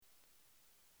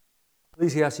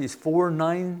Ecclesiastes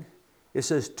 4:9, it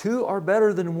says, two are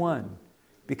better than one,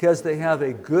 because they have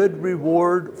a good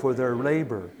reward for their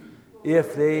labor.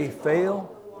 If they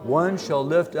fail, one shall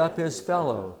lift up his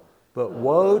fellow, but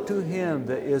woe to him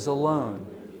that is alone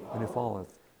when he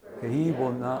falleth. He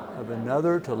will not have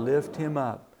another to lift him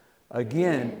up.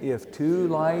 Again, if two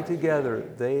lie together,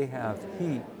 they have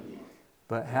heat.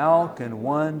 But how can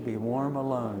one be warm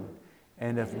alone?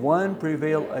 And if one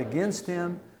prevail against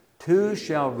him, two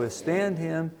shall withstand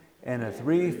him, and a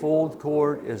threefold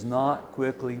cord is not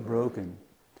quickly broken.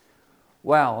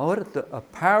 Wow, what a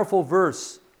powerful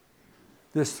verse,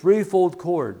 this threefold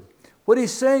cord. What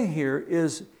he's saying here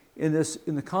is, in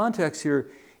the context here,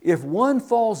 if one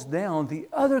falls down, the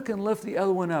other can lift the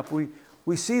other one up.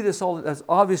 We see this all, that's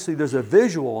obviously there's a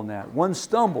visual in that. One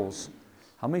stumbles.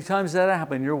 How many times does that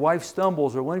happen? Your wife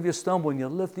stumbles, or one of you stumble, and you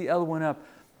lift the other one up.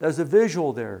 There's a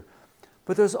visual there.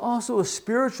 But there's also a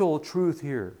spiritual truth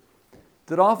here,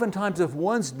 that oftentimes if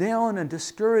one's down and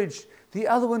discouraged, the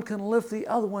other one can lift the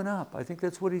other one up. I think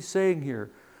that's what he's saying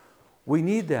here. We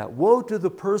need that. Woe to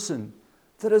the person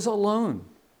that is alone.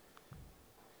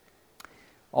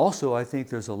 Also, I think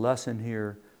there's a lesson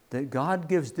here that God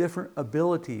gives different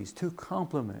abilities to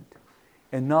complement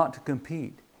and not to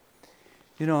compete.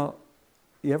 You know,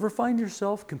 you ever find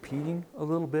yourself competing a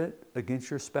little bit against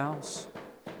your spouse?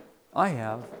 I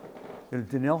have.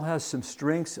 Danelle has some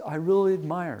strengths I really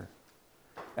admire.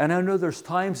 And I know there's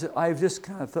times that I've just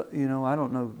kind of thought, I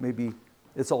don't know, maybe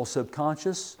it's all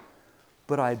subconscious,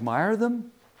 but I admire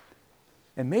them.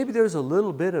 And maybe there's a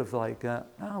little bit of like, I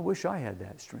wish I had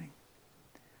that strength.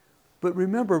 But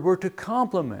remember, we're to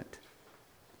complement.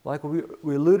 Like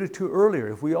we alluded to earlier,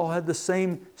 if we all had the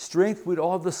same strength, we'd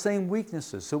all have the same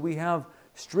weaknesses. So we have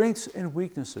strengths and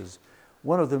weaknesses.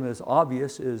 One of them is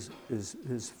obvious, is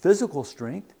physical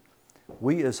strength.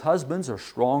 We as husbands are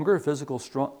stronger,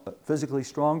 physically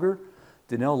stronger.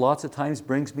 Danelle lots of times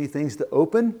brings me things to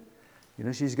open.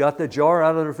 She's got the jar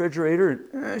out of the refrigerator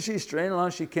and she's straining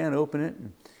on, she can't open it.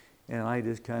 And I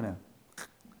just kind of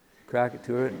crack it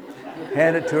to her and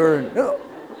hand it to her. And oh.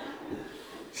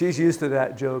 She's used to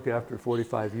that joke after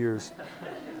 45 years.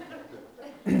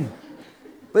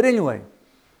 But anyway,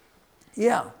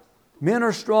 yeah, men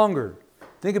are stronger.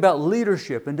 Think about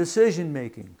leadership and decision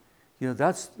making.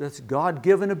 That's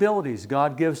God-given abilities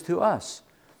God gives to us.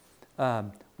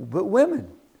 But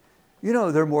women,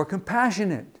 they're more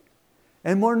compassionate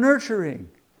and more nurturing.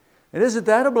 And isn't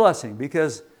that a blessing?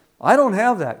 Because I don't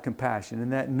have that compassion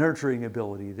and that nurturing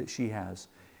ability that she has.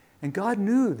 And God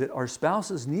knew that our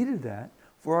spouses needed that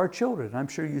for our children. I'm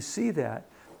sure you see that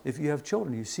if you have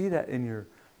children. You see that in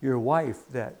your wife,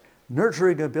 that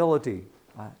nurturing ability.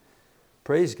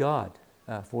 Praise God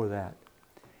for that.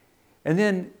 And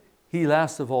then he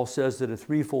last of all says that a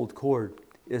threefold cord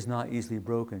is not easily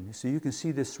broken. So you can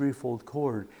see this threefold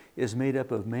cord is made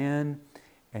up of man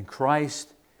and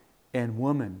Christ and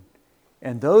woman.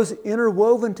 And those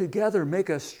interwoven together make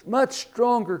a much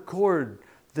stronger cord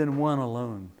than one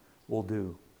alone will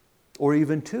do, or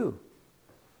even two,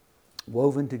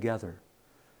 woven together.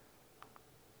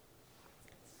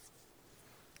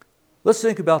 Let's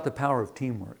think about the power of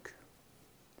teamwork.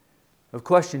 I have a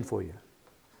question for you.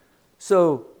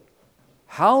 So,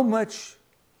 how much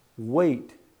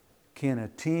weight can a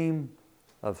team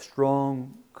of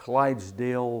strong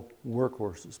Clydesdale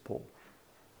workhorses pull?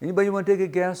 Anybody want to take a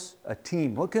guess? A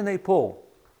team, what can they pull?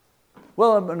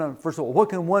 Well, no, first of all, what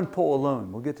can one pull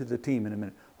alone? We'll get to the team in a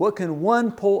minute. What can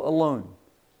one pull alone?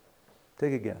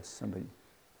 Take a guess, somebody.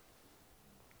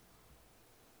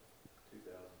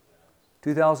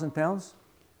 2,000 pounds?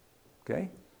 Okay.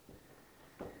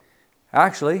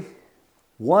 Actually,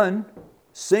 one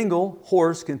single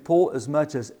horse can pull as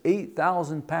much as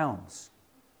 8,000 pounds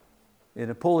in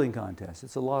a pulling contest.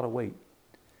 It's a lot of weight.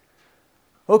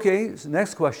 Okay, so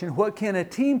next question. What can a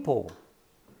team pull?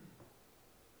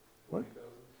 What?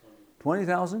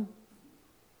 20,000?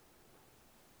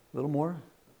 A little more?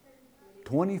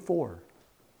 24.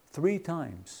 3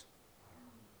 times.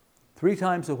 3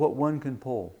 times of what one can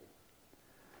pull.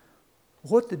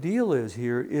 What the deal is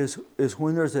here is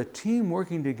when there's a team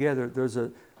working together,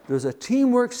 there's a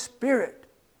teamwork spirit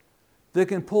that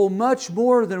can pull much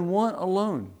more than one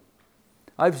alone.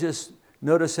 I've just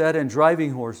noticed that in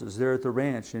driving horses there at the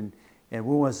ranch, and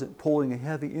one wasn't pulling a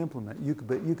heavy implement.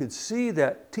 But you could see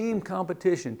that team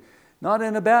competition, not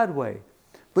in a bad way,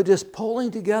 but just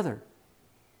pulling together.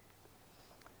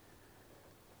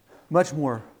 Much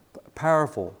more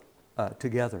powerful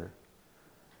together.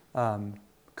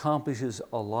 Accomplishes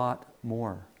a lot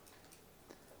more.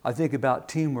 I think about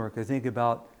teamwork. I think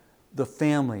about the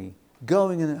family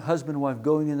husband and wife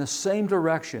going in the same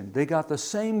direction. They got the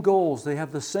same goals. They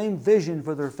have the same vision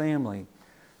for their family.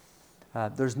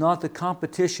 There's not the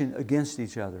competition against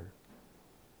each other.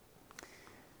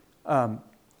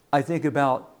 I think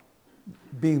about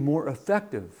being more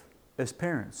effective as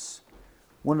parents.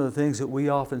 One of the things that we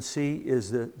often see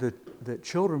is that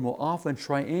children will often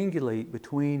triangulate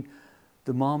between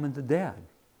the mom and the dad.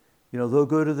 They'll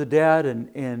go to the dad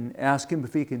and ask him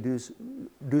if he can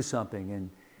do something,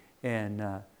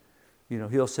 and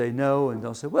he'll say no, and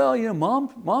they'll say, well,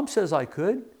 mom says I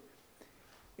could.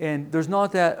 And there's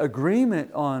not that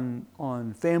agreement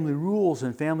on family rules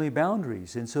and family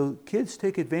boundaries, and so kids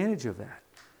take advantage of that.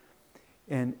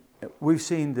 And we've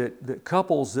seen that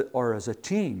couples that are as a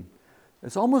team,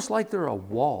 it's almost like they're a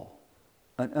wall,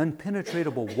 an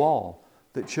unpenetratable wall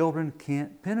that children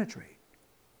can't penetrate.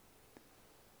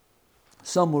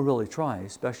 Some will really try,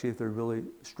 especially if they're really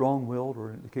strong-willed,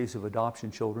 or in the case of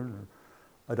adopted children,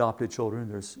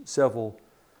 there's several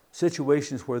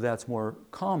situations where that's more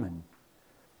common.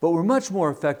 But we're much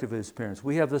more effective as parents.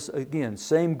 We have this, again,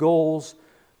 same goals.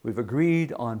 We've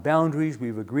agreed on boundaries.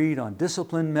 We've agreed on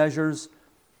discipline measures.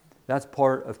 That's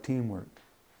part of teamwork.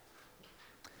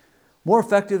 More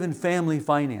effective in family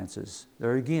finances.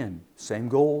 There again, same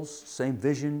goals, same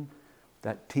vision,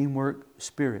 that teamwork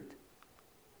spirit.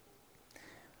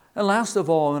 And last of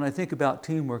all, when I think about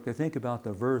teamwork, I think about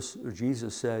the verse where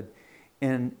Jesus said,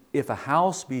 and if a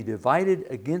house be divided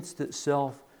against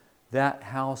itself, that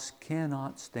house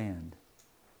cannot stand.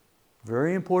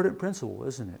 Very important principle,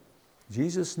 isn't it?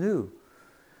 Jesus knew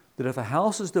that if a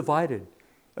house is divided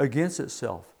against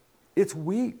itself, it's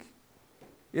weak.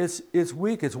 It's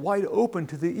weak. It's wide open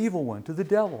to the evil one, to the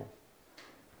devil.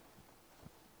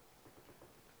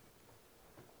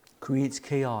 Creates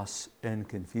chaos and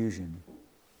confusion.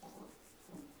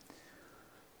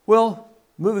 Well,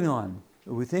 moving on,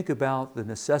 we think about the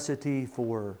necessity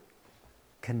for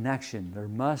connection. There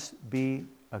must be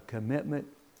a commitment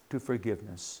to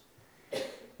forgiveness. And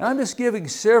I'm just giving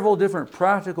several different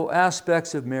practical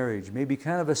aspects of marriage, maybe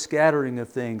kind of a scattering of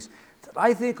things that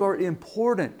I think are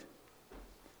important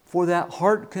for that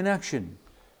heart connection.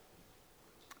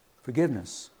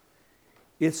 Forgiveness.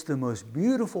 It's the most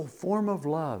beautiful form of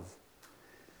love.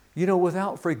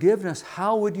 Without forgiveness,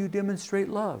 how would you demonstrate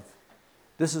love?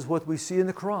 This is what we see in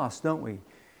the cross, don't we?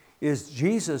 Is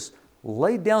Jesus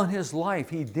laid down His life.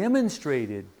 He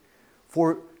demonstrated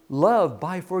for love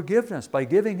by forgiveness, by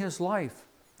giving His life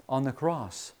on the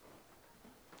cross,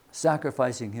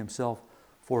 sacrificing Himself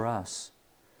for us.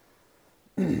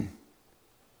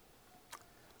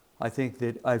 I think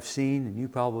that I've seen, and you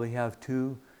probably have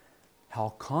too, how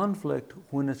conflict,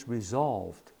 when it's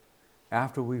resolved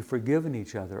after we've forgiven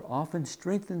each other, often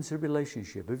strengthens the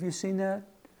relationship. Have you seen that?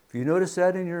 Have you noticed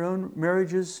that in your own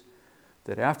marriages?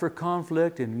 That after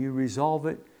conflict and you resolve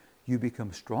it, you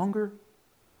become stronger?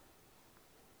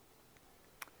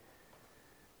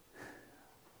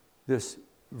 This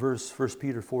verse, 1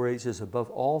 Peter 4:8 says, above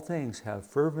all things have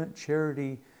fervent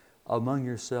charity among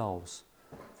yourselves,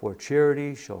 for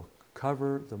charity shall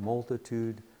cover the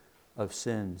multitude of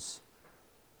sins.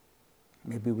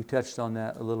 Maybe we touched on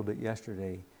that a little bit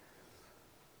yesterday.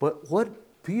 But what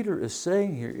Peter is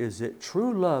saying here is that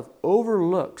true love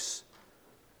overlooks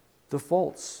the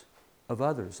faults of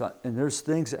others. And there's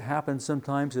things that happen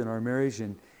sometimes in our marriage,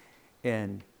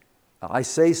 and I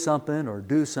say something or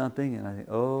do something, and I think,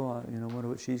 wonder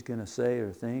what she's going to say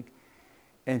or think.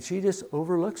 And she just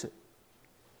overlooks it.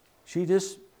 She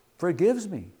just forgives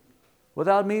me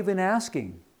without me even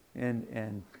asking.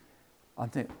 And I'm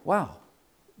thinking, wow,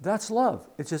 that's love.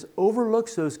 It just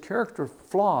overlooks those character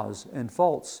flaws and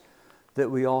faults that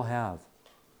we all have.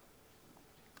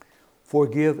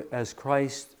 Forgive as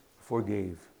Christ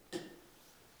forgave.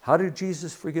 How did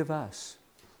Jesus forgive us?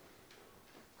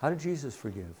 How did Jesus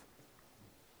forgive?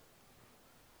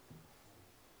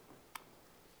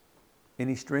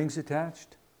 Any strings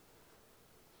attached?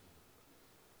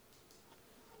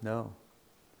 No.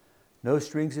 No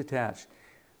strings attached.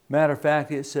 Matter of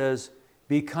fact, it says,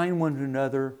 be kind one to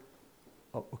another,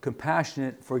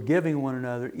 compassionate, forgiving one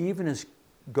another, even as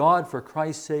God for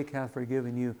Christ's sake hath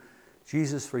forgiven you.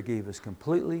 Jesus forgave us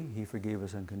completely. He forgave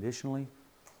us unconditionally.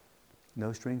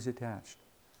 No strings attached.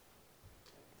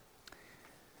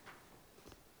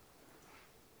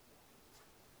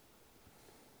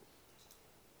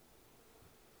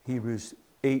 Hebrews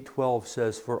 8:12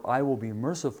 says, for I will be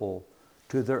merciful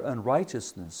to their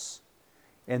unrighteousness,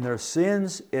 and their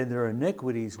sins and their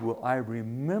iniquities will I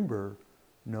remember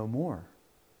no more.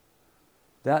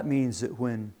 That means that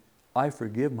when I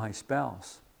forgive my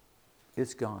spouse,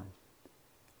 it's gone.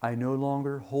 I no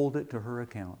longer hold it to her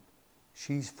account.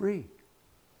 she's free.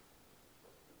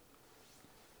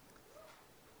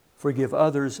 Forgive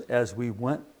others as we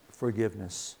want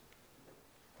forgiveness.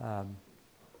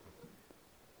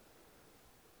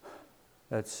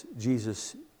 That's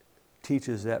Jesus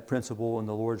teaches that principle in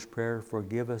the Lord's Prayer.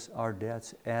 Forgive us our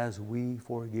debts as we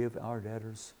forgive our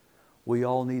debtors. We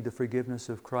all need the forgiveness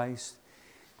of Christ.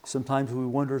 Sometimes we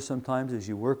wonder, as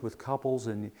you work with couples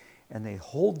and they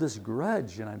hold this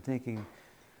grudge, and I'm thinking,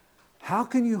 how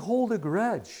can you hold a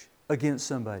grudge against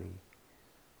somebody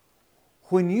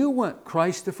when you want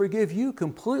Christ to forgive you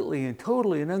completely and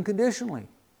totally and unconditionally?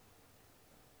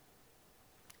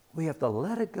 We have to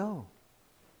let it go.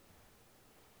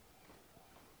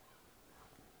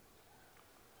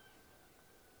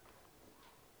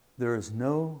 There is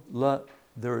no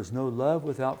love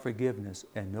without forgiveness,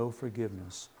 and no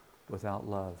forgiveness without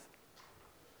love.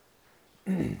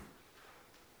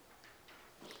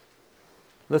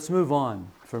 Let's move on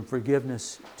from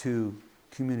forgiveness to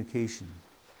communication.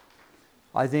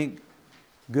 I think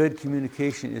good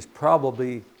communication is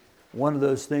probably one of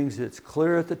those things that's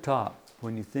clear at the top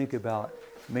when you think about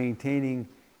maintaining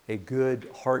a good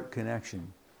heart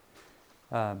connection.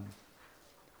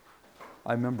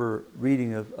 I remember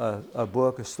reading a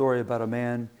book, a story about a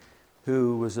man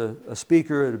who was a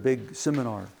speaker at a big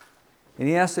seminar. And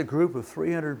he asked a group of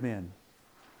 300 men,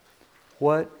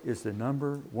 what is the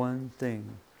number one thing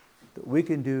that we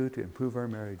can do to improve our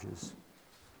marriages?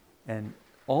 And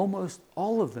almost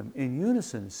all of them in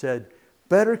unison said,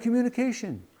 better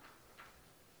communication.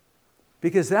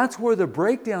 Because that's where the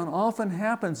breakdown often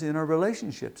happens in our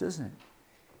relationships, isn't it?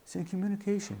 It's in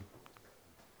communication.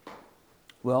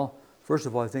 Well, first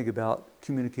of all, I think about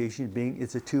communication being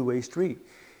it's a two-way street.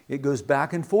 It goes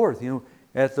back and forth. You know,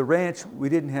 at the ranch, we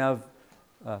didn't have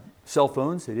cell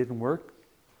phones. They didn't work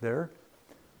there.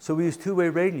 So we used two-way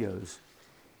radios.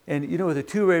 And you know, with a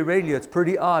two-way radio, it's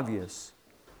pretty obvious.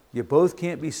 You both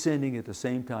can't be sending at the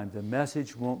same time. The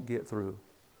message won't get through.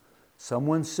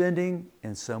 Someone's sending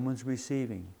and someone's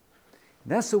receiving.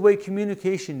 And that's the way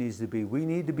communication needs to be. We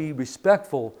need to be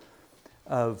respectful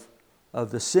of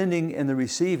the sending and the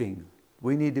receiving.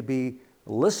 We need to be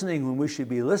listening when we should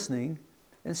be listening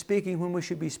and speaking when we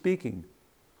should be speaking.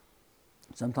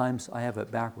 Sometimes I have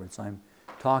it backwards. I'm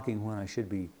talking when I should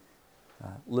be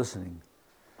listening.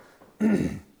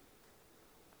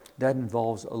 That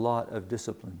involves a lot of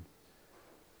discipline.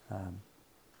 And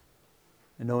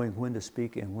knowing when to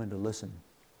speak and when to listen.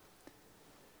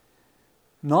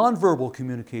 Nonverbal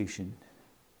communication.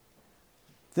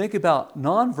 Think about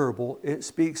nonverbal. It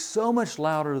speaks so much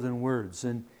louder than words.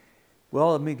 And,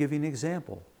 well, let me give you an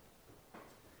example.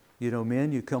 You know,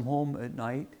 men, you come home at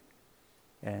night,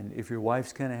 and if your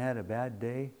wife's kind of had a bad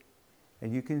day,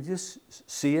 and you can just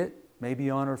see it,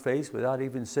 maybe on her face without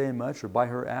even saying much or by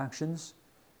her actions,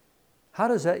 how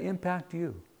does that impact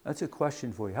you? That's a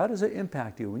question for you. How does it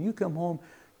impact you? When you come home,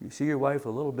 you see your wife a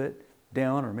little bit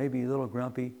down or maybe a little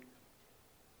grumpy.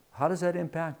 How does that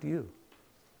impact you?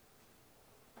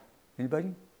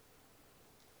 Anybody?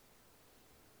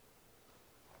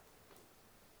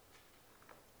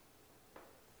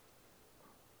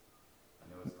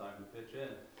 I know it's time to pitch in.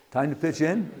 Time to pitch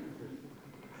in?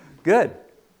 Good.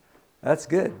 That's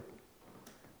good.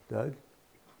 Doug?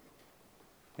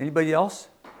 Anybody else?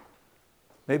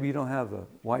 Maybe you don't have a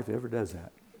wife that ever does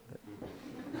that.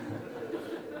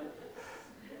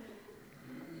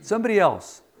 Somebody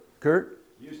else. Kurt?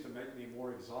 It used to make me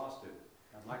more exhausted.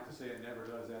 I'd like to say it never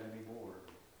does that anymore.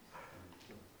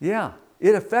 Yeah,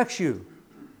 it affects you,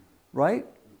 right?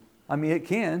 I mean, it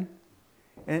can.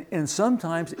 And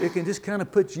sometimes it can just kind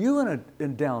of put you in a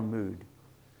down mood.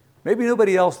 Maybe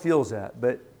nobody else feels that,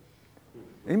 but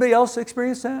anybody else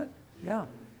experience that? Yeah.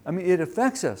 I mean, it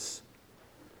affects us.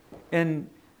 And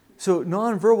so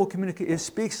nonverbal communication, it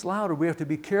speaks louder. We have to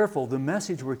be careful. The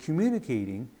message we're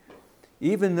communicating,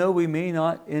 even though we may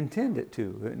not intend it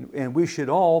to. And we should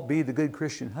all be the good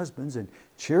Christian husbands and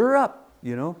cheer her up,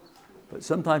 you know. But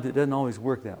sometimes it doesn't always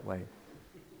work that way.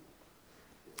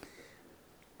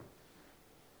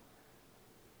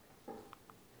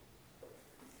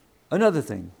 Another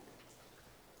thing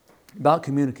about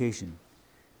communication.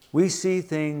 We see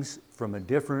things from a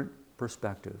different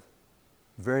perspective.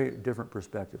 Very different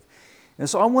perspective. And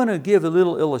so I want to give a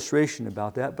little illustration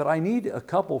about that, but I need a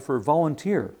couple for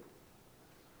volunteer.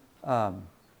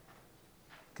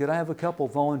 Could I have a couple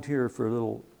volunteer for a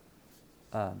little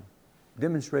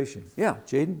demonstration? Yeah,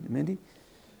 Jaden, Mindy.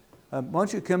 Why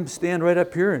don't you come stand right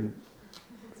up here and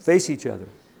face each other?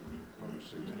 I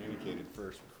should have communicated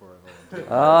first before I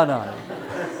volunteered. No.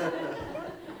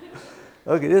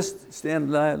 Okay, just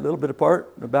stand a little bit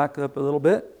apart, back up a little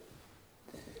bit.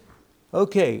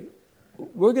 Okay,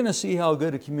 we're going to see how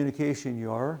good at communication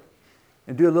you are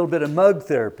and do a little bit of mug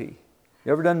therapy.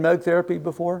 You ever done mug therapy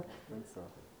before? I think so.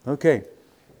 Okay.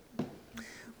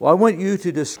 Well, I want you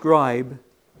to describe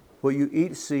what you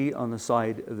each see on the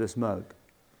side of this mug.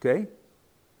 Okay?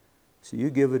 So you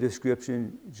give a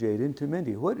description, Jaden, to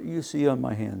Mindy. What do you see on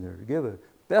my hand there? Give a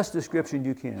best description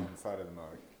you can. On the side of the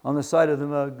mug. On the side of the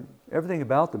mug, everything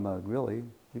about the mug, really.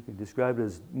 You can describe it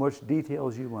as much detail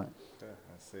as you want. Okay.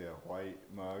 I see a white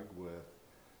mug with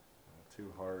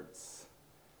two hearts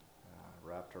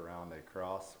wrapped around a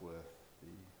cross with the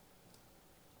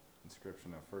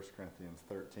inscription of 1 Corinthians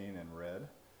 13 in red.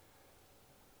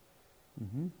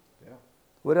 Mm-hmm. Yeah,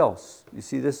 What else? You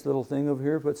see this little thing over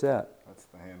here? What's that? that's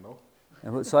the handle.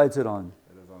 And what side's it on?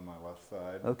 It is on my left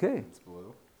side. Okay. It's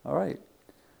blue. All right.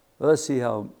 Well, let's see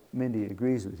how Mindy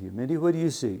agrees with you. Mindy, what do you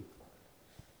see?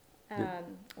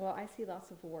 Well, I see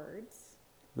lots of words.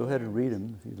 Go ahead and read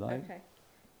them if you'd like. Okay.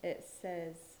 It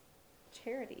says,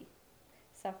 charity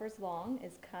suffers long,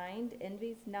 is kind,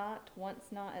 envies not,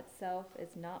 wants not itself,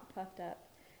 is not puffed up,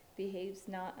 behaves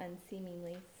not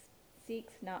unseemingly,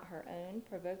 seeks not her own,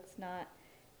 provokes not,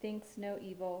 thinks no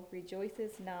evil,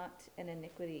 rejoices not in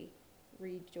iniquity,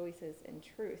 rejoices in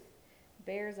truth,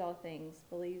 bears all things,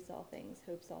 believes all things,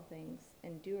 hopes all things,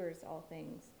 endures all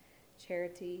things.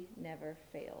 Charity never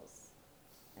fails.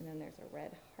 And then there's a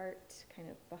red heart kind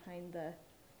of behind the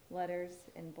letters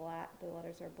in black. The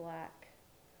letters are black.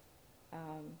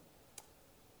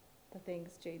 The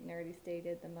things Jaden already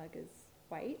stated, the mug is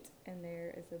white, and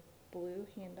there is a blue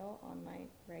handle on my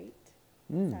right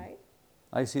side.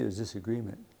 I see there's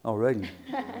disagreement already.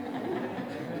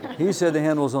 He said the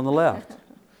handle was on the left.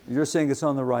 You're saying it's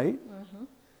on the right? Mm-hmm.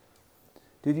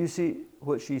 Did you see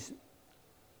what she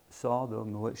saw, though,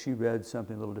 and what she read,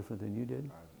 something a little different than you did?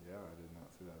 Yeah, I did not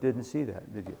see that. Didn't see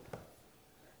that, did you?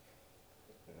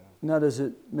 Yeah. Now, does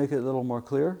it make it a little more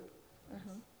clear?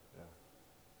 Uh-huh. Yeah.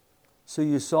 So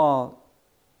you saw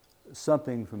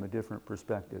something from a different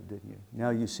perspective, didn't you? Now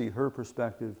you see her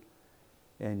perspective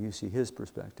and you see his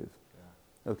perspective.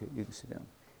 Yeah. Okay, you can sit down.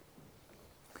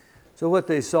 So what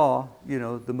they saw,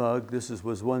 the mug,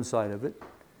 was one side of it,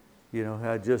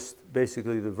 had just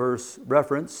basically the verse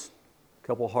reference, a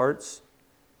couple hearts.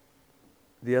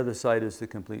 The other side is the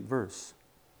complete verse.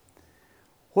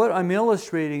 What I'm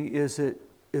illustrating is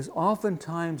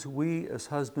oftentimes we as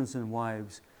husbands and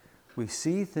wives, we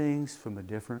see things from a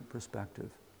different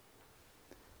perspective.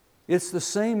 It's the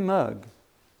same mug.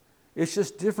 It's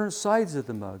just different sides of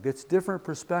the mug. It's different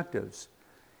perspectives.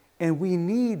 And we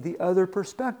need the other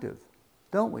perspective,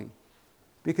 don't we?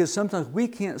 Because sometimes we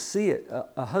can't see it.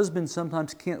 A husband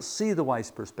sometimes can't see the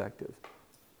wife's perspective.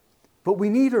 But we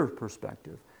need her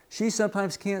perspective. She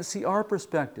sometimes can't see our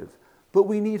perspective, but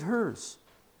we need hers.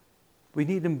 We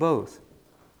need them both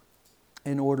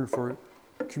in order for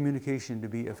communication to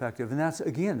be effective. And that's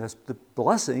the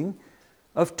blessing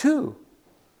of two.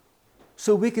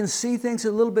 So we can see things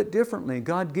a little bit differently.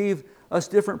 God gave us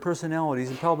different personalities,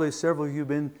 and probably several of you have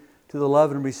been to the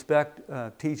Love and Respect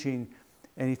teaching,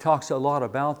 and he talks a lot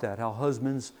about that, how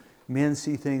men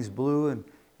see things blue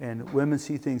and women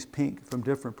see things pink from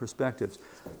different perspectives.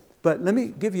 But let me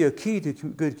give you a key to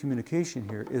good communication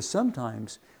here, is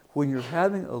sometimes when you're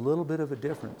having a little bit of a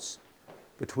difference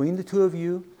between the two of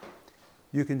you,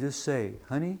 you can just say,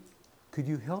 honey, could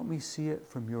you help me see it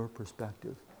from your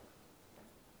perspective?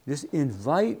 Just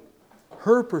invite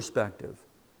her perspective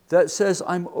that says,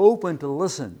 I'm open to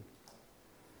listen.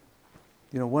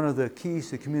 One of the keys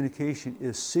to communication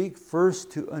is seek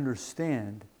first to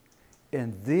understand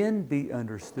and then be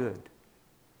understood.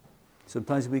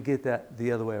 Sometimes we get that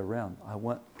the other way around. I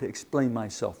want to explain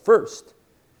myself first,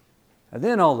 and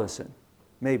then I'll listen.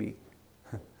 Maybe.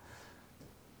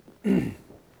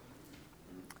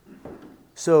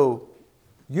 So,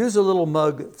 use a little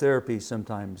mug therapy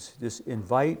sometimes. Just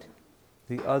invite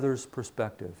the other's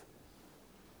perspective.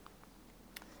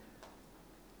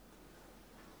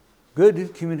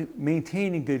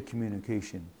 Maintaining good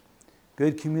communication.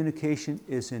 Good communication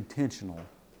is intentional.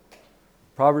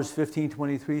 Proverbs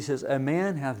 15:23 says, a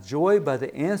man hath joy by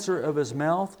the answer of his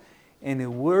mouth, and a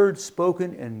word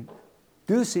spoken in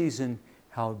due season,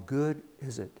 how good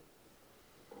is it?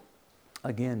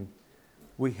 Again,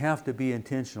 we have to be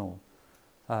intentional.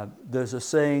 There's a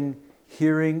saying,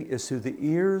 hearing is through the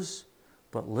ears,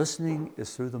 but listening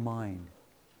is through the mind.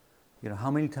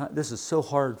 How many times, this is so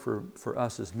hard for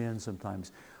us as men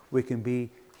sometimes. We can be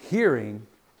hearing,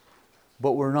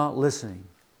 but we're not listening.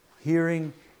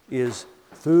 Hearing is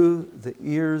through the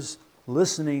ears,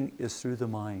 listening is through the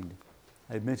mind.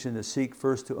 I mentioned to seek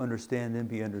first to understand, then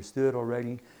be understood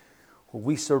already. When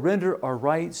we surrender our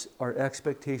rights, our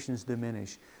expectations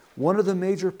diminish. one of the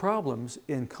major problems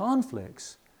in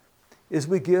conflicts is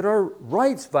we get our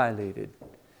rights violated.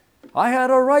 I had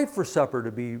a right for supper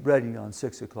to be ready on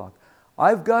 6 o'clock.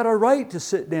 I've got a right to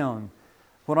sit down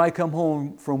when I come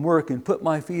home from work and put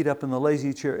my feet up in the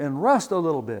lazy chair and rest a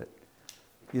little bit.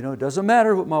 You know, it doesn't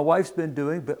matter what my wife's been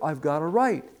doing, but I've got a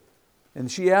right.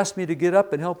 And she asked me to get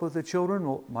up and help with the children.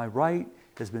 Well, my right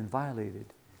has been violated.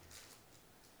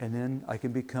 And then I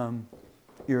can become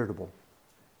irritable.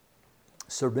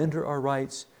 Surrender our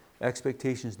rights,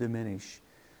 expectations diminish.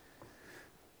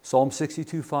 Psalm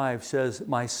 62:5 says,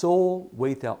 "My soul,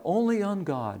 wait thou only on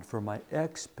God, for my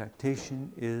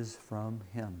expectation is from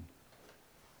Him."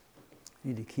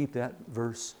 You need to keep that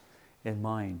verse in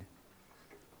mind.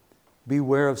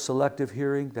 Beware of selective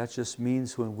hearing. That just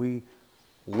means when we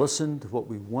listen to what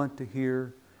we want to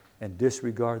hear and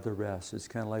disregard the rest. It's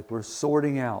kind of like we're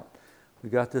sorting out. We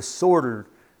got this sorter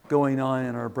going on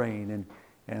in our brain,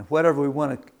 and whatever we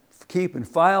want to keep and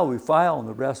file, we file, and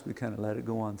the rest we kind of let it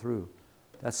go on through.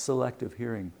 That's selective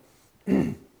hearing.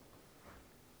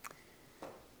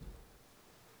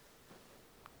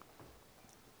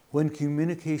 When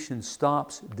communication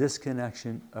stops,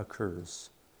 disconnection occurs.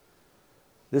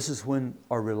 This is when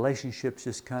our relationships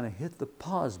just kind of hit the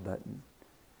pause button.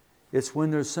 It's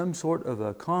when there's some sort of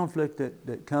a conflict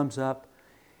that comes up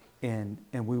and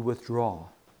we withdraw.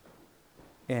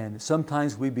 And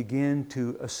sometimes we begin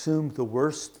to assume the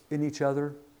worst in each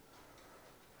other.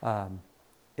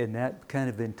 And that kind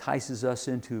of entices us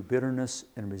into bitterness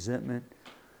and resentment.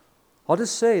 I'll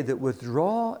just say that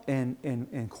withdrawal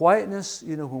and quietness,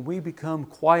 you know, when we become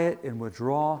quiet and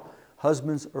withdraw,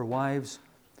 husbands or wives,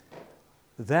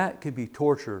 that can be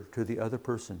torture to the other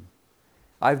person.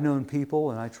 I've known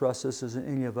people, and I trust this isn't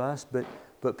any of us,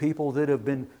 but people that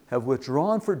have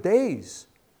withdrawn for days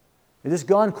and just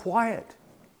gone quiet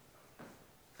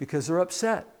because they're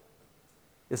upset.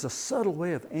 It's a subtle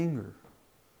way of anger.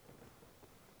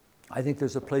 I think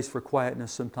there's a place for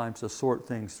quietness sometimes to sort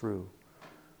things through.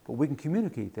 But we can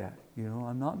communicate that. You know,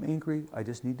 I'm not angry, I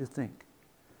just need to think.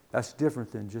 That's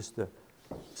different than just the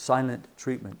silent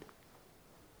treatment.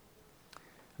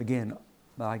 Again,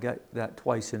 I got that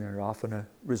twice in there, often a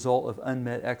result of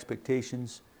unmet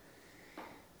expectations.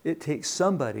 It takes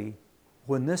somebody,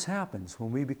 when this happens,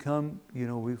 when we become, you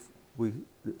know,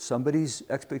 somebody's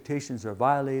expectations are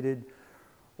violated,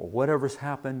 or whatever's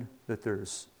happened, that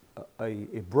there's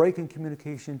a break in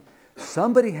communication,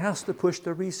 somebody has to push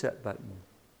the reset button,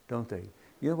 don't they?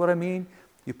 You know what I mean?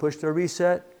 You push the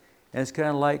reset, and it's kind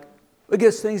of like, it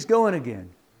gets things going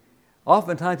again.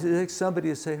 Oftentimes it takes somebody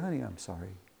to say, honey, I'm sorry.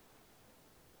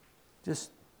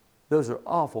 Just, those are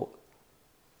awful,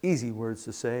 easy words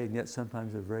to say, and yet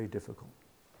sometimes they're very difficult.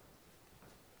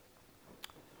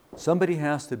 Somebody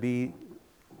has to be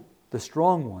the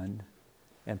strong one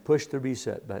and push the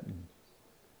reset button.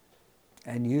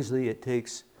 And usually it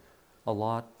takes a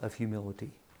lot of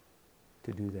humility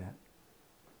to do that.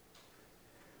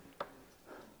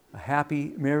 A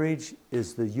happy marriage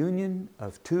is the union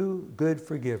of two good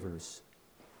forgivers.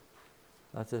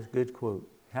 That's a good quote.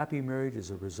 Happy marriage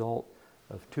is a result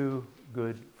of two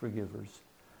good forgivers.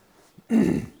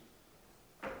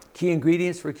 Key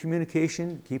ingredients for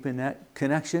communication, keeping that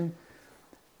connection,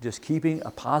 just keeping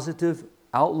a positive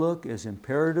outlook is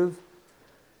imperative.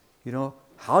 You know,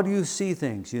 how do you see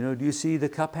things? You know, do you see the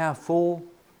cup half full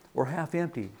or half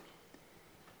empty?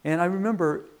 And I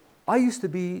remember I used to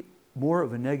be more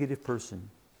of a negative person.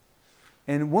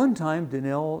 And one time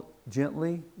Danelle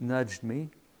gently nudged me,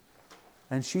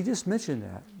 and she just mentioned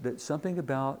that something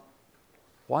about,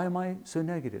 why am I so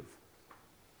negative?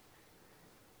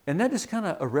 And that just kind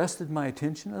of arrested my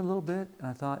attention a little bit. And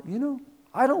I thought, you know,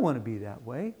 I don't want to be that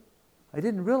way. I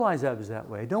didn't realize I was that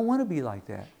way. I don't want to be like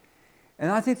that.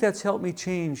 And I think that's helped me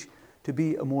change to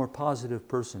be a more positive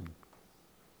person.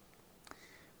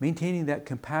 Maintaining that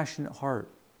compassionate heart.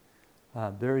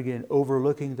 There again,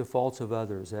 overlooking the faults of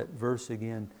others. That verse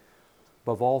again,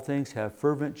 above all things, have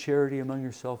fervent charity among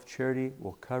yourself. Charity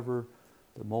will cover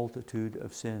the multitude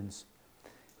of sins.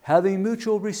 Having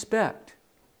mutual respect.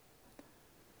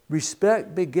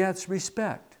 Respect begets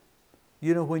respect.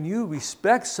 You know, when you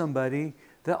respect somebody,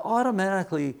 that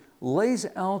automatically lays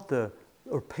out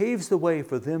or paves the way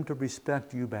for them to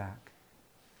respect you back.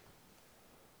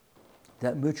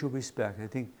 That mutual respect. I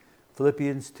think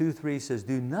Philippians 2:3 says,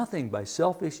 do nothing by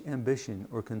selfish ambition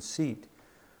or conceit,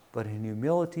 but in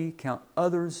humility count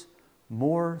others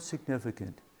more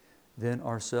significant than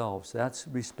ourselves. That's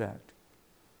respect.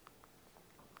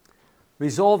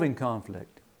 Resolving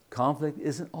conflict. Conflict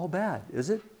isn't all bad, is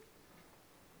it?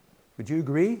 Would you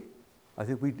agree? I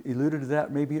think we alluded to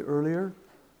that maybe earlier.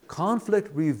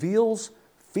 Conflict reveals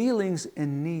feelings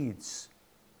and needs.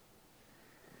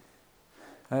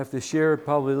 I have to share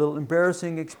probably a little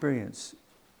embarrassing experience.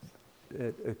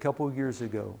 A couple of years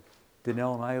ago,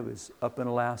 Danelle and I was up in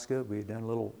Alaska. We had done a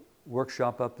little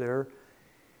workshop up there,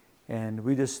 and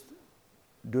we just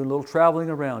doing a little traveling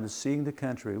around, just seeing the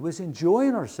country. We was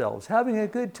enjoying ourselves, having a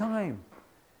good time.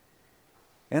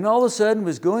 And all of a sudden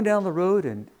was going down the road,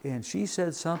 and she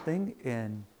said something,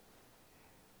 and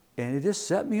it just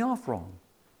set me off wrong.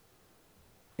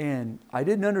 And I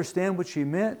didn't understand what she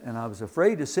meant, and I was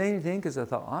afraid to say anything because I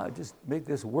thought, I'd just make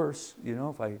this worse,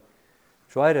 if I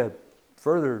try to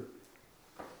further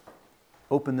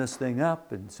open this thing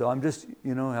up. And so I'm just,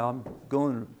 how I'm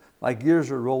going, my gears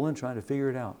are rolling, trying to figure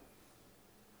it out.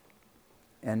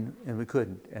 And we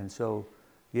couldn't. And so,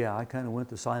 I kind of went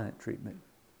the silent treatment,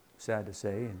 sad to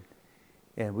say.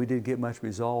 And we didn't get much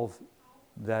resolve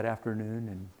that afternoon.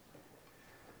 And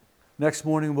next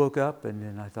morning woke up, and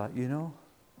then I thought,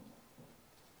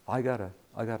 I gotta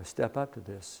step up to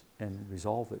this and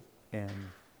resolve it. And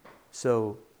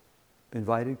so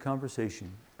invited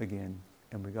conversation again,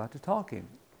 and we got to talking.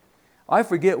 I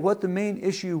forget what the main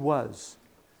issue was,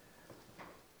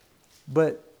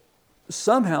 but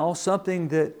somehow something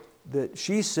that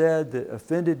she said that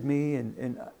offended me,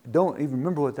 and I don't even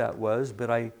remember what that was, but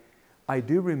I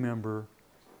do remember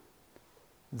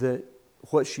that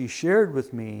what she shared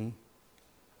with me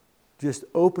just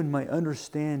opened my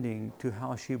understanding to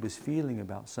how she was feeling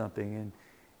about something.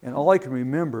 And all I can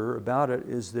remember about it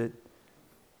is that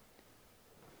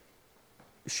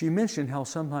she mentioned how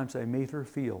sometimes I made her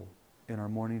feel in our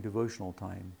morning devotional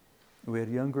time. We had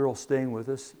a young girl staying with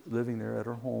us, living there at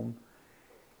her home.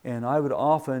 And I would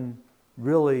often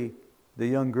really, the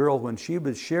young girl, when she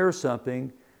would share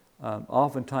something,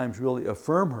 oftentimes really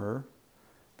affirm her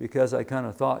because I kind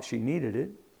of thought she needed it.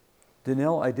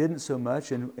 Danelle, I didn't so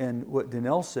much. And what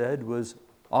Danelle said was,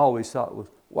 I always thought was,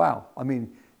 wow,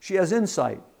 she has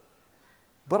insight.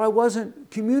 But I wasn't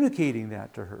communicating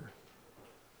that to her.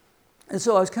 And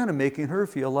so I was kind of making her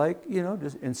feel like,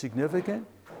 just insignificant.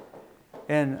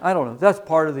 And I don't know, that's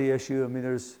part of the issue.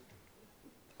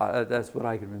 That's what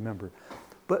I can remember.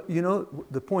 But,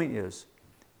 the point is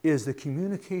the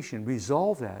communication,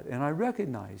 resolve that. And I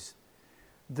recognize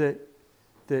that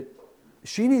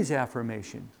she needs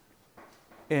affirmation.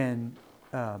 And,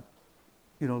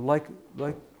 like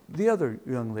the other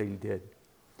young lady did.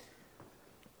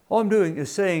 All I'm doing is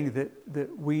saying that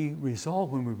when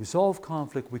we resolve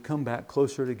conflict, we come back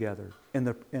closer together.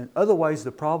 And otherwise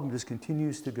the problem just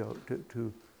continues to go,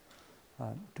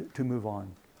 to move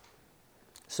on.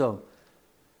 So,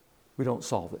 we don't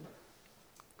solve it.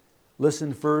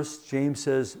 Listen first. James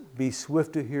says, be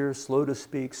swift to hear, slow to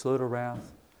speak, slow to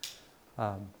wrath.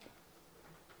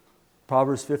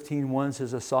 Proverbs 15:1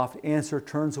 says, a soft answer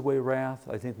turns away wrath.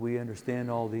 I think we understand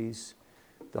all these.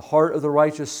 The heart of the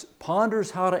righteous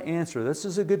ponders how to answer. This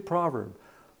is a good proverb.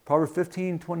 Proverbs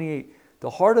 15:28. The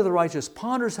heart of the righteous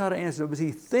ponders how to answer. But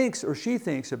he thinks or she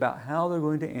thinks about how they're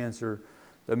going to answer.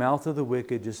 The mouth of the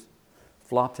wicked just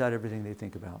flops out everything they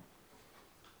think about.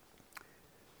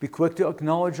 Be quick to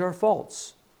acknowledge our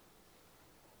faults.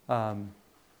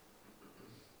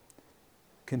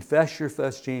 Confess your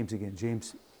faults. James again.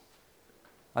 James.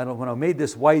 When I made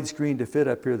this widescreen to fit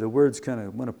up here, the words kind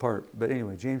of went apart. But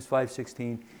anyway, James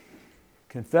 5:16,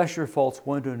 confess your faults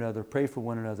one to another, pray for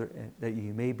one another, that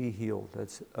you may be healed.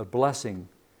 That's a blessing.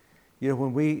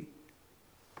 When we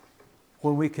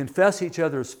confess each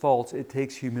other's faults, it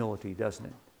takes humility, doesn't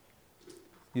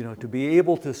it? To be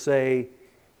able to say,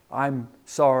 I'm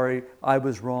sorry, I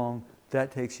was wrong,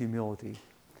 that takes humility.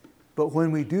 But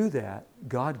when we do that,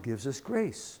 God gives us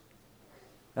grace.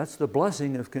 That's the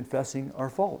blessing of confessing our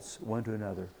faults one to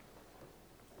another.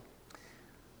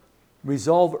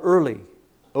 Resolve early.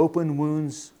 Open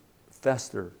wounds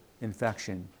fester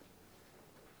infection.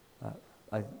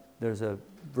 There's a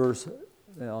verse,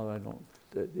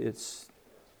 it's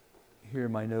here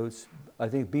in my notes. I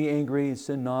think, be angry and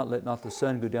sin not, let not the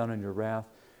sun go down on your wrath.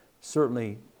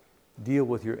 Certainly deal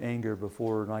with your anger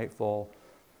before nightfall.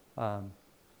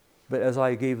 But as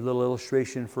I gave a little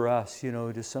illustration for us,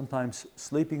 just sometimes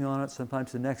sleeping on it,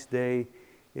 sometimes the next day,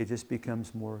 it just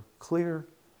becomes more clear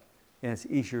and it's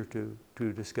easier to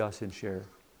discuss and share.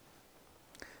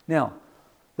 Now,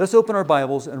 let's open our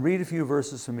Bibles and read a few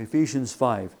verses from Ephesians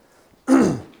 5.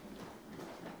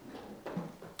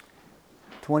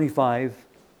 25.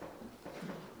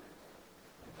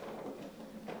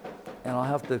 And I'll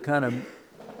have to kind of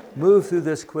move through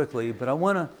this quickly, but I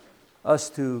want us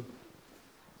to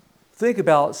think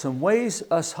about some ways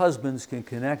us husbands can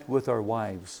connect with our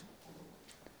wives.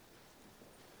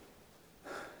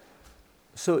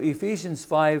 So Ephesians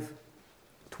 5,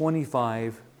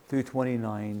 25 through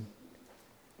 29.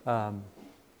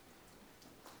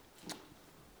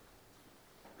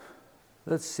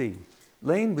 Let's see.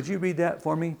 Lane, would you read that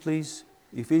for me, please?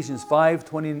 Ephesians 5,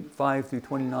 25 through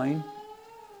 29.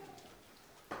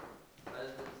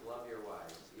 Husbands, love your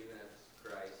wives, even as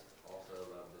Christ also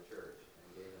loved the church and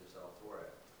gave himself for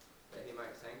it, that he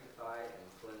might sanctify and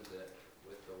cleanse it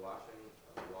with the washing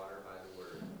of water by the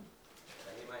word,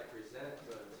 that he might present it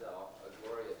to himself a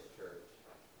glorious church,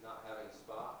 not having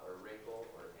spot or wrinkle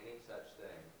or any such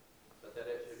thing, but that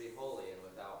it should be holy and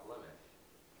without blemish.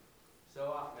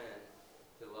 So ought men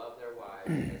to love their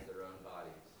wives as their own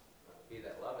bodies. He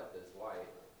that loveth his wife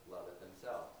loveth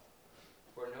himself.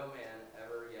 For no man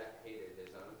ever yet hated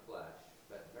his own flesh,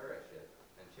 but nourisheth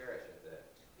and cherisheth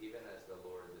it, even as the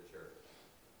Lord the church.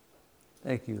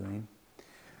 Thank you, Lane.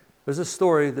 There's a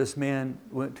story. This man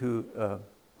went to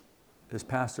his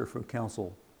pastor for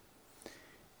counsel.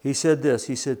 He said this.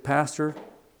 He said, "Pastor,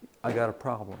 I got a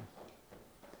problem."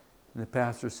 And the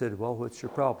pastor said, "Well, what's your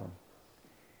problem?"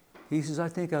 He says, "I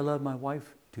think I love my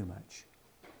wife too much."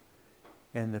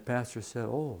 And the pastor said,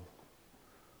 "Oh,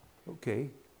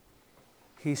 okay."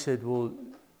 He said, "Well,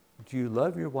 do you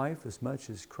love your wife as much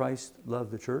as Christ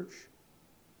loved the church?"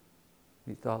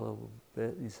 He thought a little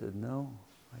bit. He said, "No,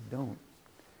 I don't."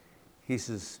 He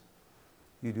says,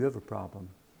 "You do have a problem.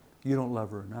 You don't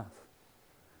love her enough."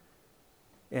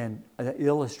 And that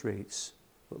illustrates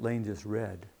what Lane just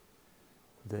read,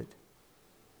 that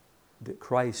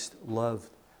Christ loved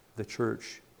the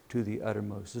church to the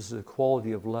uttermost. This is a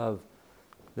quality of love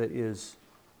that is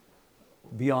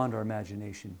beyond our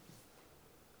imagination.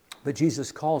 But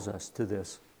Jesus calls us to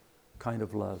this kind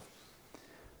of love.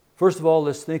 First of all,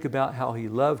 let's think about how he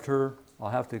loved her. I'll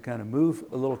have to kind of move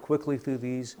a little quickly through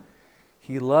these.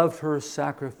 He loved her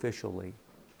sacrificially.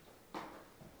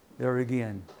 There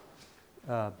again,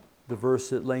 the verse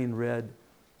that Lane read,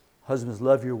 husbands,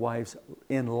 love your wives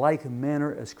in like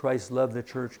manner as Christ loved the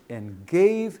church and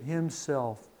gave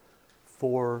himself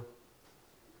for,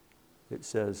 it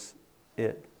says,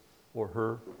 it or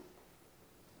her.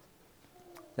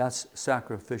 That's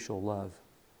sacrificial love.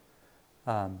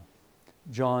 1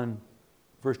 John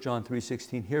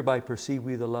 3:16, hereby perceive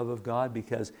we the love of God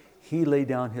because he laid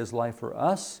down his life for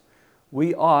us.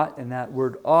 We ought, and that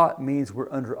word ought means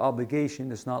we're under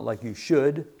obligation. It's not like you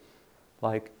should,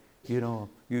 like,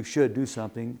 you should do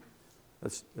something.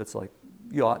 That's like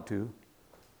you ought to.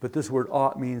 But this word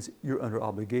ought means you're under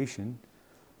obligation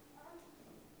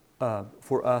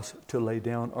for us to lay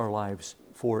down our lives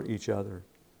for each other.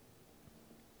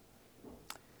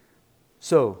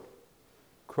 So,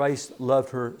 Christ loved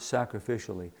her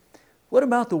sacrificially. What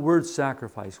about the word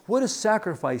sacrifice? What does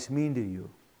sacrifice mean to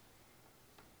you?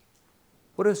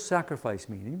 What does sacrifice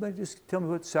mean? Anybody just tell me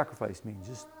what sacrifice means?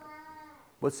 Just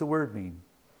what's the word mean?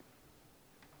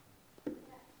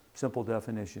 Simple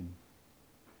definition.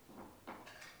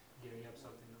 Giving up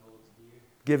something that holds dear.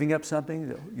 Giving up something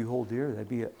that you hold dear, that'd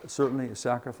be certainly a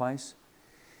sacrifice.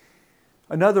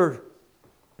 Another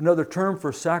term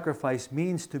for sacrifice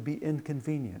means to be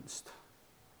inconvenienced.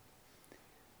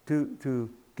 To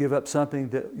give up something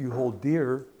that you hold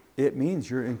dear, it means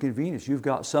you're inconvenienced. You've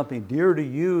got something dear to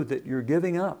you that you're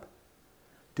giving up.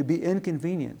 To be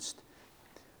inconvenienced.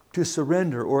 To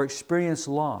surrender or experience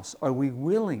loss. Are we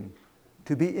willing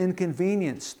to be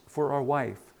inconvenienced for our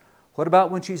wife? What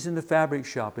about when she's in the fabric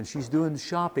shop and she's doing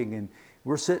shopping and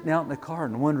we're sitting out in the car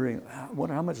and wondering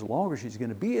how much longer she's going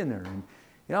to be in there? And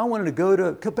I wanted to go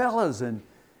to Cabela's and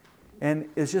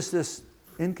it's just this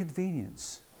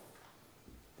inconvenience.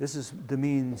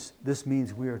 This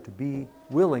means we are to be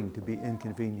willing to be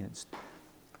inconvenienced.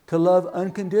 To love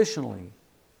unconditionally.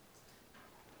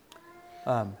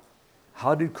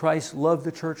 How did Christ love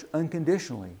the church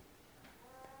unconditionally?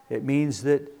 It means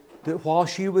that while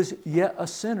she was yet a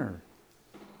sinner,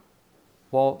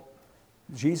 while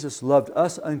Jesus loved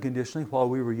us unconditionally while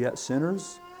we were yet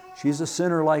sinners, she's a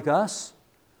sinner like us,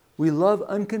 we love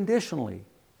unconditionally.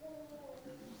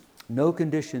 No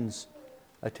conditions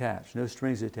attached, no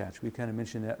strings attached. We kind of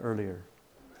mentioned that earlier.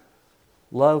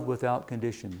 Love without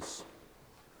conditions.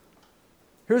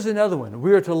 Here's another one.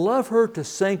 We are to love her to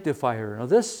sanctify her. Now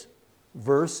this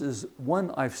verse is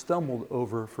one I've stumbled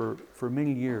over for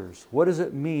many years. What does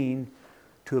it mean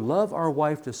to love our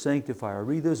wife to sanctify her? I'll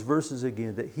read those verses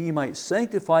again. That he might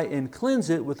sanctify and cleanse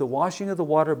it with the washing of the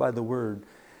water by the word,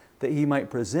 that he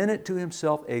might present it to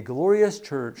himself a glorious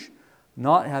church,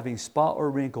 not having spot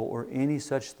or wrinkle or any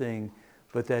such thing,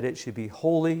 but that it should be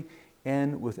holy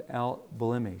and without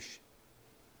blemish.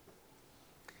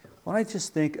 When I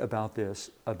just think about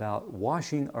this, about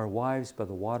washing our wives by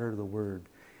the water of the word,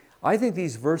 I think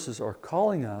these verses are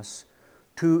calling us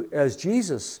as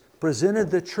Jesus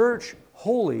presented the church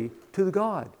holy to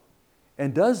God,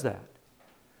 and does that.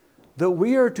 That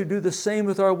we are to do the same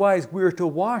with our wives. We are to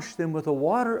wash them with the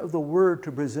water of the Word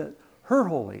to present her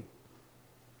holy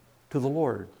to the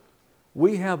Lord.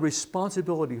 We have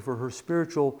responsibility for her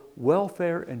spiritual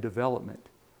welfare and development.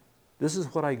 This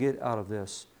is what I get out of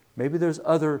this. Maybe there's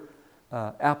other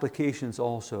applications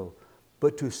also.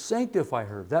 But to sanctify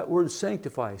her, that word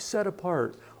sanctify, set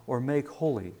apart, or make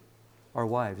holy our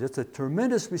wives. It's a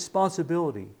tremendous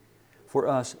responsibility for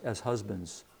us as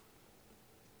husbands.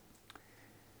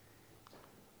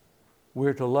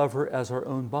 We're to love her as our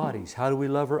own bodies. How do we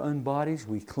love our own bodies?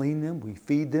 We clean them, we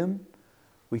feed them,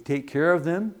 we take care of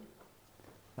them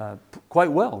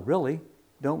quite well, really,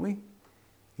 don't we?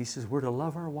 He says we're to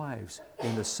love our wives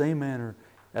in the same manner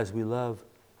as we love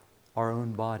our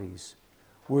own bodies.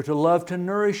 We're to love, to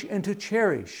nourish, and to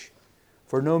cherish.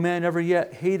 For no man ever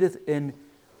yet hateth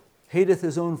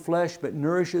his own flesh, but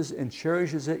nourishes and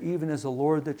cherishes it, even as the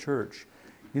Lord the church.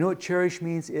 You know what cherish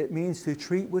means? It means to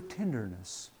treat with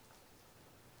tenderness.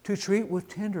 To treat with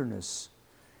tenderness.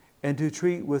 And to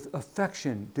treat with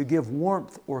affection, to give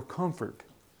warmth or comfort.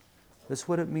 That's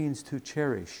what it means to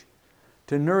cherish.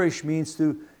 To nourish means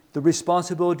the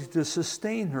responsibility to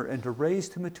sustain her and to raise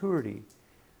to maturity.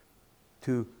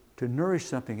 To nourish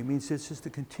something, it means it's just to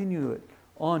continue it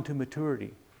on to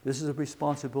maturity. This is a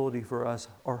responsibility for us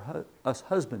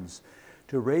husbands,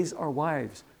 to raise our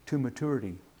wives to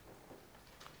maturity.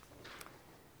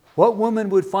 What woman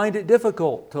would find it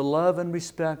difficult to love and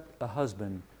respect a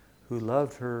husband who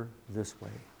loved her this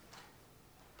way?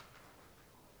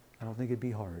 I don't think it'd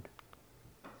be hard.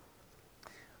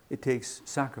 It takes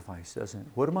sacrifice, doesn't it?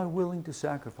 What am I willing to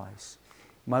sacrifice?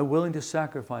 Am I willing to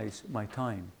sacrifice my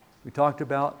time? We talked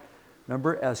about,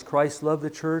 remember, as Christ loved the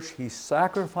church, He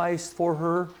sacrificed for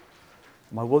her.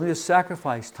 Am I willing to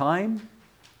sacrifice time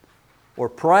or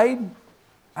pride?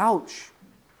 Ouch,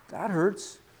 that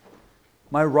hurts.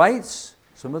 My rights,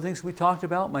 some of the things we talked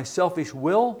about, my selfish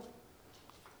will,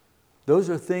 those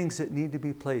are things that need to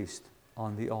be placed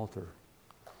on the altar.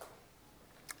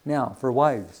 Now, for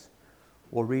wives,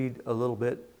 we'll read a little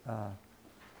bit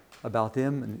about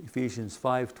them in Ephesians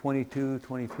 5:22,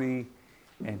 23,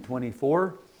 and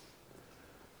 24.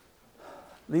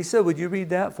 Lisa, would you read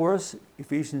that for us?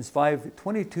 Ephesians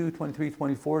 5:22, 23,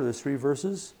 24, those three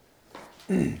verses.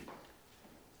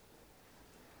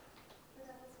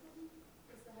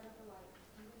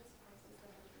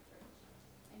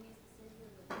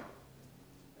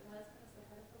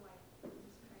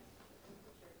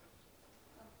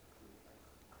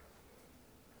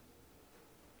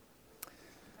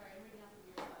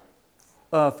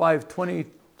 Uh,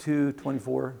 5:22,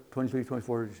 24, 23,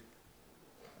 24.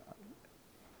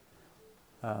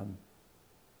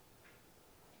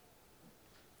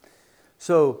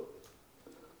 So,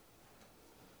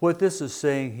 what this is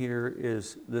saying here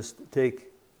is this.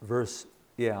 Take verse.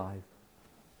 Yeah,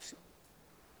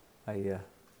 I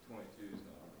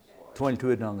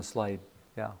 22 is on the slide.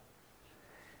 Yeah.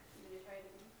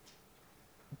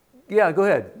 Yeah, go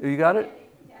ahead. You got it?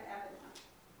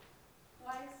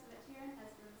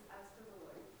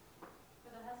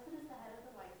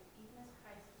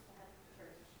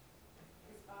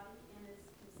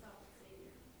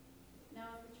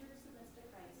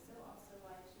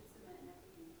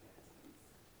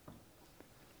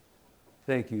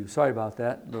 Thank you. Sorry about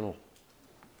that.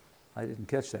 I didn't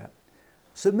catch that.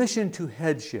 Submission to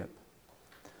headship.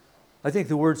 I think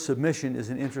the word submission is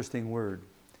an interesting word.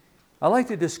 I like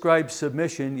to describe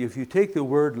submission. If you take the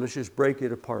word, let's just break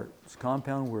it apart. It's a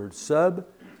compound word, sub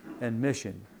and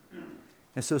mission.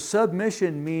 And so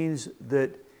submission means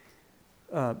that,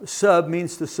 sub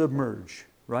means to submerge,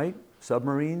 right?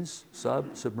 Submarines,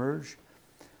 submerge.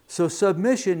 So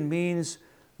submission means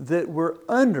that we're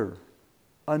under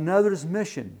another's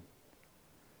mission.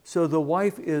 So the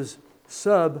wife is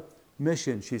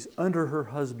submission. She's under her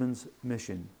husband's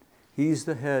mission. He's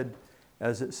the head,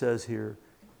 as it says here,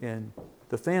 in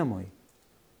the family.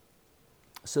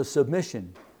 So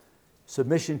submission.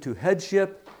 Submission to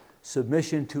headship,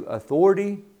 submission to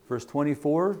authority. Verse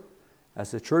 24,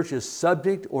 as the church is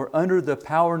subject or under the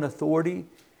power and authority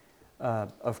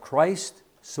of Christ,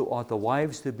 so ought the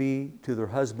wives to be to their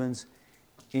husbands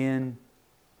in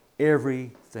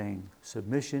everything.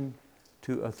 Submission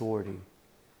to authority.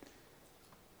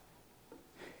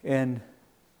 And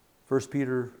 1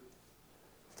 Peter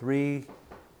 3,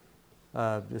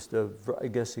 I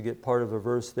guess to get part of a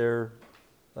verse there,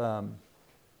 I'll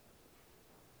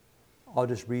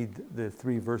just read the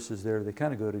three verses there. They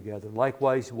kind of go together.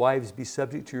 Likewise, wives, be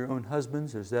subject to your own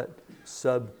husbands. There's that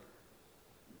submission,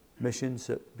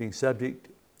 being subject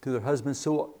to their husbands,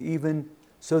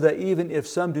 so that even if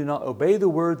some do not obey the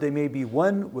word, they may be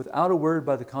won without a word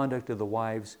by the conduct of the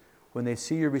wives, when they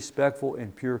see your respectful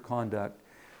and pure conduct.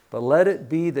 But let it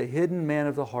be the hidden man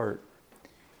of the heart,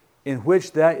 in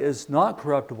which that is not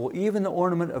corruptible, even the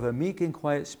ornament of a meek and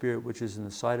quiet spirit, which is in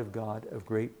the sight of God of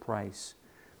great price.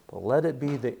 But let it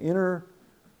be the inner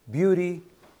beauty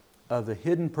of the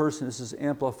hidden person, this is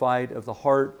amplified, of the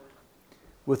heart,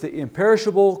 with the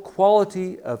imperishable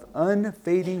quality of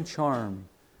unfading charm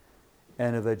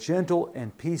and of a gentle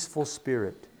and peaceful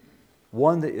spirit,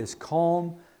 one that is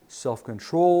calm,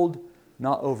 self-controlled,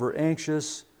 not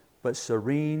over-anxious, but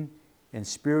serene and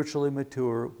spiritually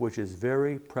mature, which is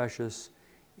very precious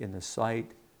in the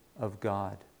sight of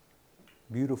God.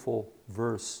 Beautiful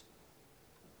verse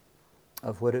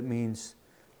of what it means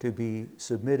to be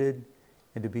submitted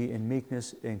and to be in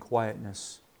meekness and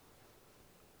quietness.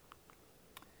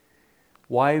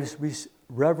 Wives,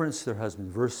 reverence their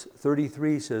husband. Verse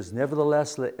 33 says,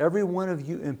 nevertheless, let every one of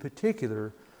you in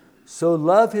particular so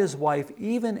love his wife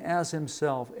even as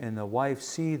himself, and the wife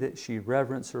see that she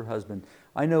reverence her husband.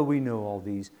 I know we know all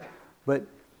these, but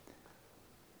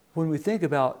when we think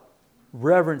about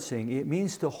reverencing, it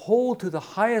means to hold to the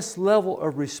highest level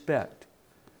of respect.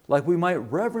 Like we might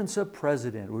reverence a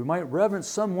president, we might reverence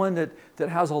someone that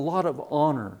has a lot of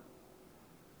honor.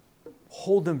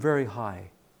 Hold them very high,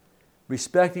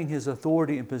 respecting his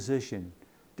authority and position,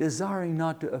 desiring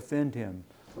not to offend him,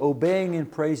 obeying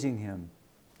and praising him.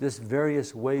 This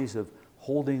various ways of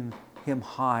holding him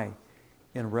high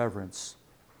in reverence.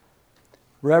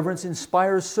 Reverence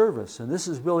inspires service, and this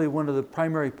is really one of the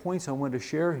primary points I want to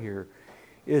share here,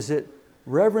 is that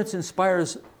reverence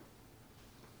inspires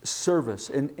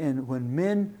service. And when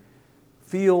men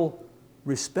feel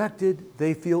respected,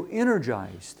 they feel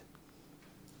energized.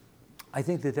 I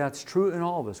think that that's true in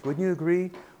all of us. Wouldn't you agree?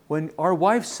 When our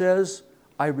wife says,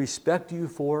 I respect you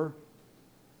for,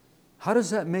 how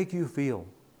does that make you feel?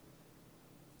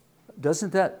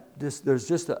 Doesn't that, there's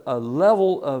just a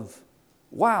level of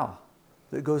wow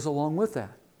that goes along with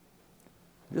that.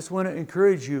 I just want to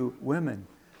encourage you, women,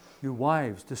 you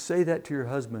wives, to say that to your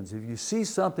husbands. If you see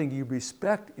something you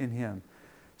respect in him,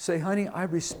 say, honey, I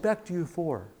respect you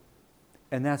for.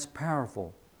 And that's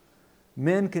powerful.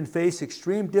 Men can face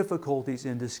extreme difficulties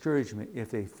and discouragement if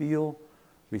they feel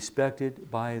respected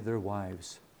by their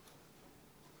wives.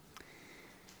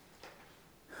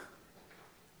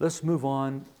 Let's move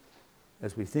on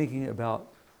as we're thinking about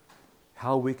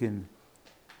how we can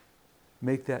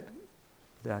make that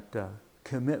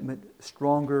commitment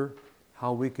stronger,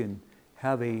 how we can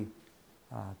have a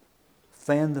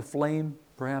fan the flame,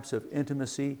 perhaps, of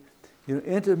intimacy. You know,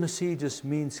 intimacy just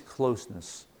means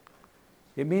closeness.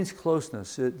 It means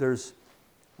closeness. There's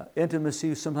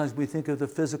intimacy, sometimes we think of the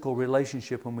physical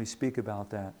relationship when we speak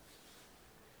about that.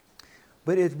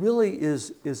 But it really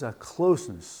is a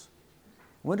closeness.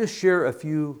 I want to share a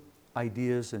few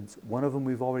ideas, and one of them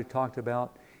we've already talked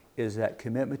about is that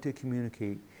commitment to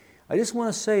communicate. I just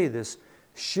want to say this,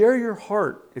 share your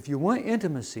heart. If you want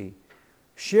intimacy,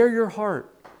 share your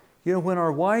heart. You know, when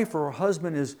our wife or our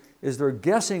husband is they're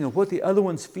guessing of what the other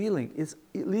one's feeling, it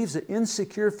leaves an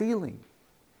insecure feeling.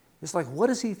 It's like, what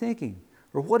is he thinking?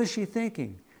 Or what is she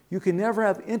thinking? You can never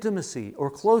have intimacy or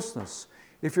closeness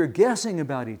if you're guessing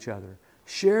about each other.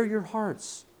 Share your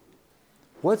hearts.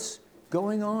 What's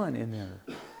going on in there?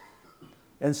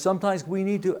 And sometimes we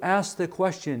need to ask the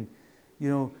question, you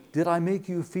know, did I make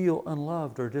you feel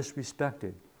unloved or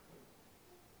disrespected?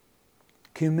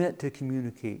 Commit to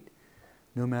communicate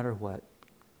no matter what.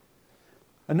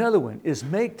 Another one is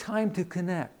make time to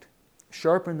connect.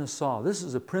 Sharpen the saw. This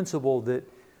is a principle that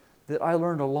I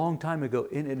learned a long time ago,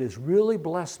 and it has really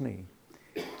blessed me.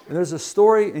 And there's a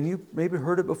story, and you maybe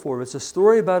heard it before. It's a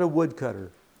story about a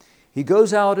woodcutter. He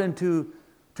goes out into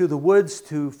the woods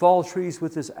to fall trees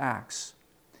with his axe.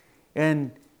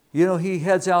 And, you know, he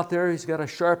heads out there. He's got a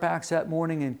sharp axe that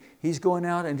morning, and he's going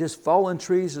out and just falling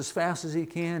trees as fast as he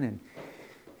can.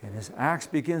 And his axe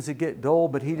begins to get dull,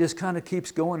 but he just kind of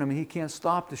keeps going. I mean, he can't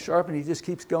stop to sharpen. He just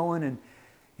keeps going, and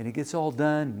he gets all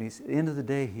done. And at the end of the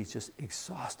day, he's just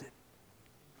exhausted.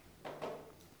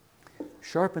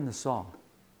 Sharpen the saw.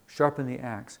 Sharpen the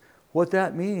axe. What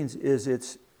that means is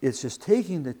it's just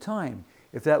taking the time.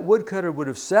 If that woodcutter would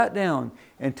have sat down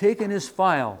and taken his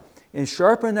file and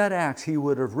sharpened that axe, he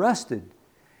would have rested.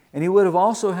 And he would have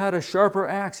also had a sharper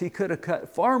axe. He could have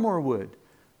cut far more wood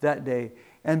that day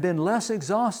and been less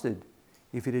exhausted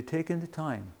if he'd have taken the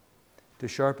time to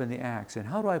sharpen the axe. And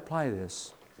how do I apply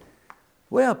this?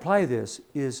 The way I apply this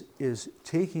is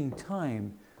taking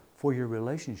time for your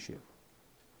relationship.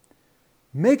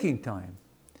 Making time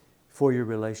for your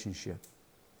relationship.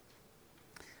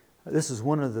 This is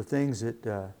one of the things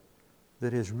that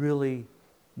has really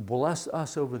blessed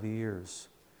us over the years,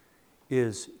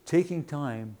 is taking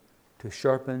time to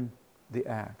sharpen the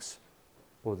axe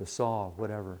or the saw,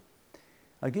 whatever.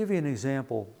 I'll give you an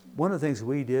example. One of the things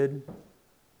we did,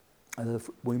 when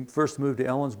we first moved to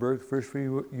Ellensburg, the first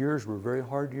few years were very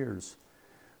hard years.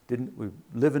 We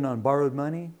living on borrowed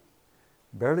money,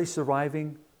 barely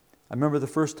surviving. I remember the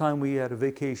first time we had a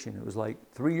vacation. It was like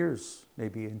 3 years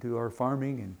maybe into our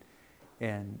farming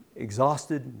and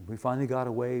exhausted. We finally got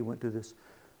away, went to this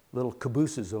little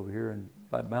cabooses over here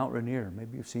by Mount Rainier.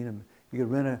 Maybe you've seen them. You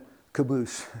could rent a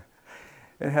caboose.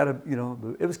 It had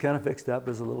it was kind of fixed up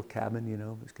as a little cabin,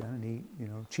 it was kind of neat,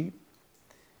 cheap.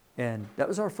 And that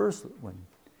was our first one.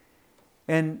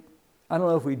 And I don't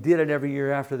know if we did it every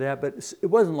year after that, but it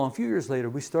wasn't long. A few years later,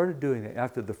 we started doing it.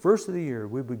 After the first of the year,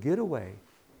 we would get away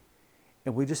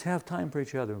and we'd just have time for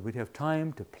each other. We'd have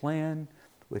time to plan.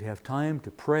 We'd have time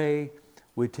to pray.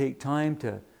 We'd take time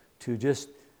to just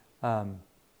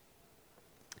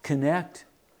connect,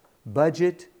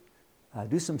 budget,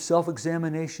 do some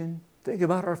self-examination, think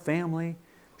about our family,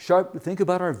 think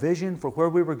about our vision for where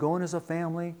we were going as a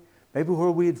family, maybe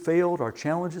where we had failed, our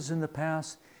challenges in the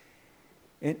past.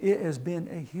 And it has been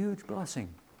a huge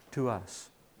blessing to us.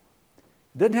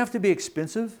 It doesn't have to be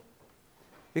expensive.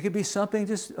 It could be something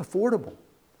just affordable.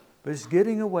 But it's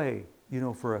getting away,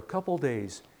 for a couple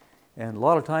days. And a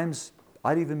lot of times,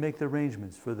 I'd even make the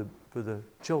arrangements for the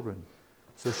children.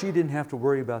 So she didn't have to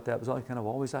worry about that. It was always,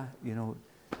 you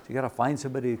got to find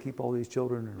somebody to keep all these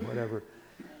children or whatever.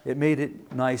 It made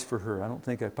it nice for her. I don't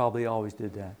think I probably always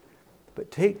did that.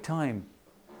 But take time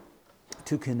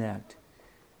to connect.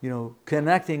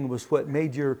 Connecting was what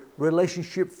made your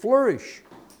relationship flourish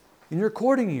in your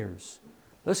courting years.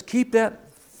 Let's keep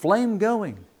that flame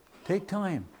going. Take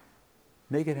time.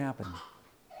 Make it happen.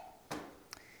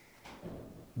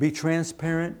 Be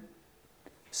transparent,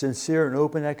 sincere, and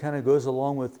open. That kind of goes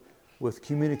along with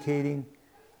communicating.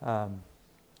 But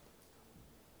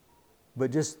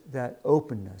just that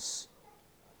openness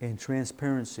and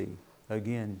transparency,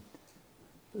 again,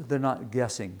 they're not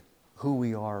guessing who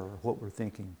we are or what we're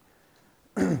thinking.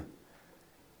 And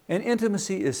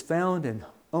intimacy is found in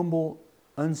humble,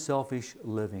 unselfish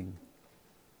living.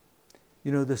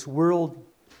 This world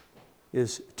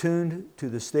is tuned to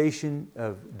the station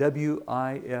of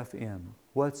WIFM.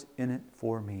 What's in it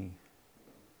for me?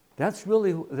 That's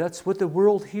what the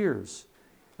world hears.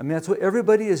 That's what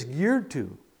everybody is geared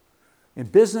to. In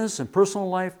business and personal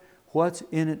life, what's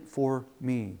in it for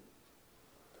me?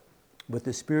 But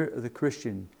the spirit of the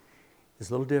Christian is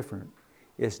a little different.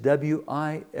 It's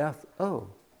WIFO.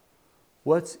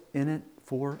 What's in it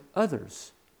for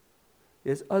others?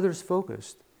 It's others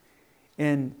focused.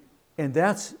 And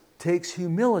that takes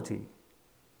humility.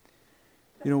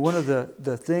 One of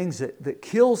the things that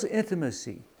kills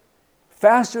intimacy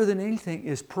faster than anything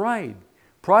is pride.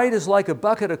 Pride is like a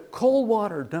bucket of cold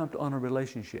water dumped on a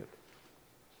relationship.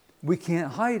 We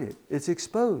can't hide it. It's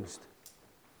exposed.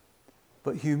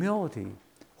 But humility,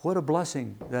 what a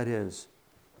blessing that is.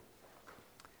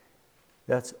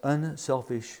 That's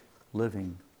unselfish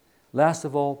living. Last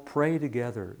of all, pray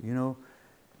together.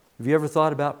 Have you ever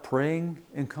thought about praying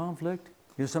in conflict?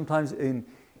 Sometimes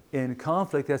in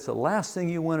conflict, that's the last thing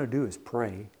you want to do is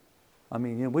pray.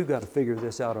 We've got to figure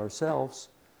this out ourselves.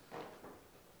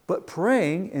 But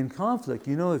praying in conflict,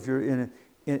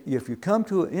 if you come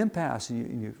to an impasse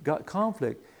and you've got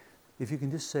conflict, if you can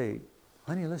just say,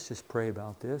 honey, let's just pray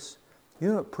about this. You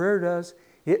know what prayer does?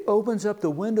 It opens up the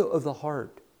window of the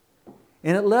heart.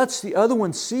 And it lets the other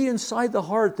one see inside the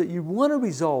heart that you want to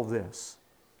resolve this.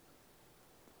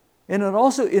 And it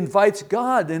also invites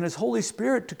God and His Holy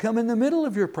Spirit to come in the middle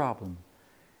of your problem.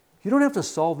 You don't have to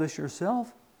solve this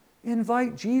yourself.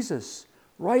 Invite Jesus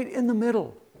right in the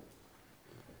middle.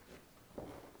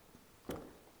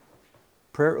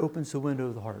 Prayer opens the window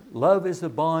of the heart. Love is the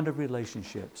bond of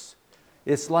relationships.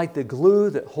 It's like the glue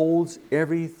that holds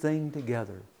everything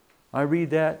together. I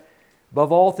read that.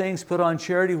 Above all things, put on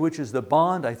charity, which is the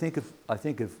bond. I think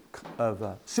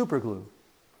of super glue.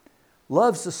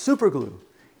 Love's the super glue.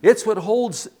 It's what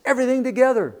holds everything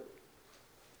together.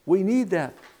 We need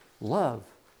that love.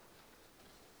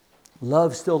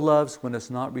 Love still loves when it's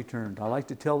not returned. I like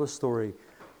to tell the story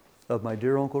of my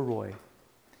dear Uncle Roy.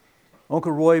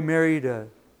 Uncle Roy married a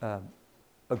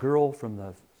girl from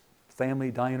the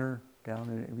family diner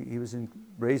down. He was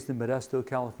raised in Modesto,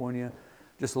 California.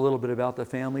 Just a little bit about the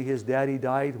family. His daddy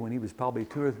died when he was probably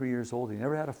 2 or 3 years old. He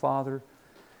never had a father.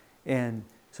 And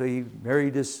so he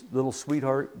married this little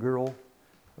sweetheart girl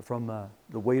from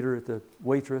the waiter at the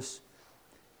waitress.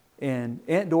 And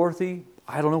Aunt Dorothy,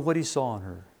 I don't know what he saw in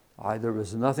her. There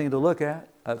was nothing to look at,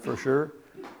 for sure.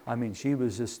 I mean, she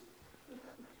was just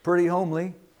pretty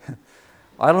homely.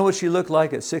 I don't know what she looked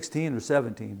like at 16 or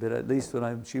 17, but at least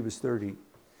when she was 30.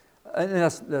 And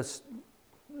that's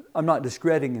I'm not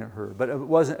discrediting her, but it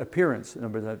wasn't appearance.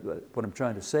 Remember what I'm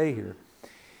trying to say here.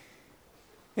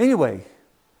 Anyway,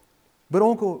 but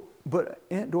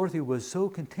Aunt Dorothy was so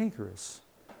cantankerous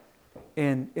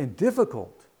and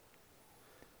difficult.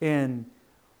 And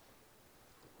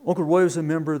Uncle Roy was a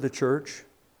member of the church.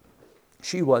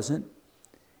 She wasn't.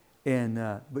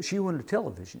 But she wanted a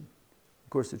television. Of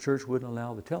course, the church wouldn't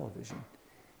allow the television.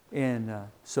 And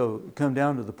so it come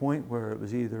down to the point where it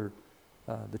was either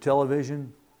the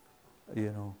television,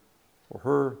 or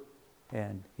her,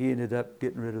 and he ended up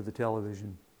getting rid of the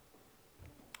television.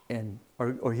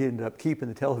 Or he ended up keeping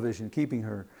the television, keeping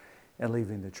her, and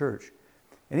leaving the church.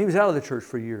 And he was out of the church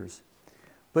for years.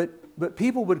 But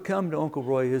people would come to Uncle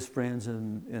Roy, his friends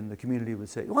in the community would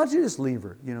say, why don't you just leave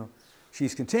her?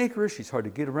 She's cantankerous, she's hard to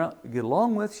get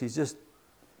along with, she's just...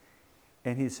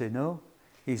 And he'd say, no.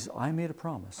 I made a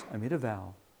promise, I made a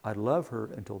vow, I'd love her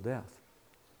until death.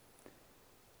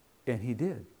 And he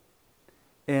did.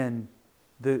 And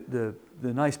the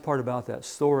nice part about that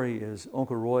story is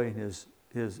Uncle Roy in his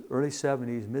early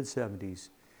 70s, mid 70s,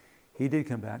 he did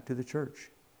come back to the church,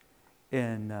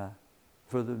 and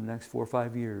for the next 4 or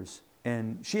 5 years.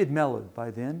 And she had mellowed by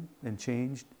then and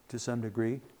changed to some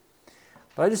degree.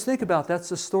 But I just think about that's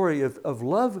the story of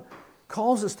love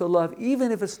calls us to love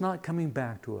even if it's not coming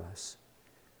back to us,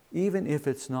 even if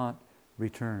it's not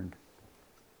returned.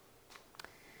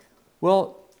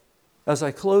 Well, as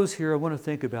I close here, I want to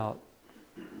think about,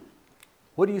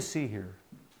 what do you see here?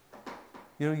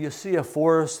 You see a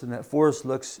forest, and that forest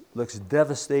looks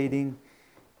devastating.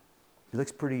 It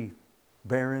looks pretty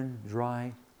barren,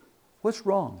 dry. What's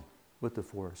wrong with the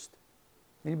forest?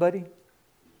 Anybody?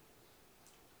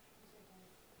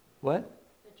 What?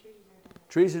 The trees are dying.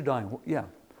 Trees are dying. Yeah,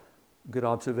 good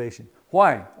observation.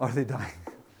 Why are they dying?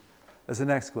 That's the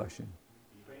next question.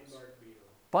 Pine bark beetle.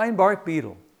 Pine bark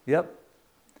beetle. Yep.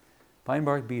 Pine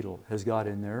bark beetle has got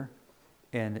in there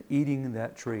and eating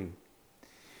that tree.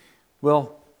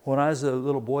 Well, when I was a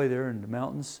little boy there in the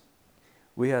mountains,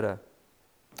 we had a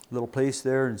little place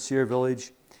there in Sierra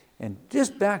Village, and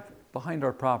just back behind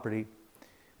our property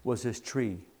was this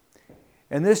tree.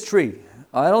 And this tree,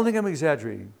 I don't think I'm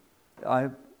exaggerating. I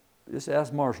just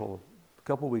asked Marshall a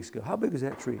couple of weeks ago, how big is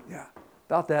that tree? Yeah,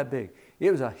 about that big.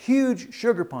 It was a huge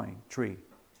sugar pine tree.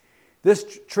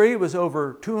 This tree was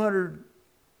over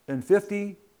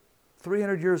 250,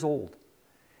 300 years old.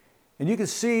 And you could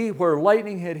see where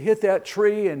lightning had hit that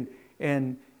tree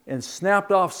and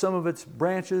snapped off some of its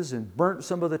branches and burnt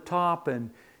some of the top. And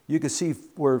you could see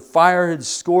where fire had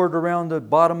scored around the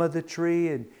bottom of the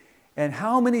tree. And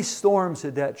how many storms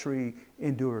had that tree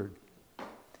endured?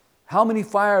 How many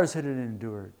fires had it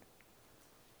endured?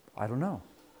 I don't know.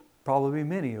 Probably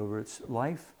many over its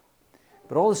life.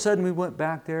 But all of a sudden we went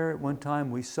back there at one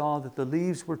time. We saw that the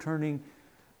leaves were turning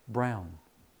brown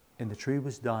and the tree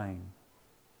was dying.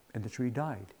 And the tree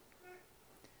died.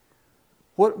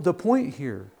 What the point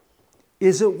here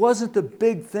is, it wasn't the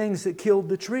big things that killed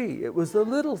the tree. It was the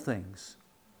little things.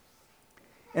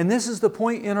 And this is the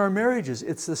point in our marriages.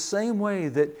 It's the same way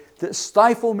that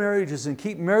stifle marriages and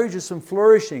keep marriages from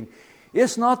flourishing.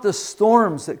 It's not the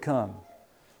storms that come.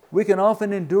 We can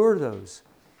often endure those.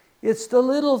 It's the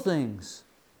little things.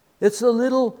 It's the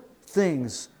little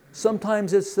things.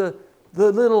 Sometimes it's the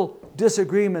little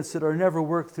disagreements that are never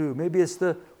worked through. Maybe it's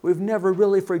we've never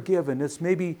really forgiven. It's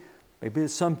maybe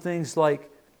it's some things like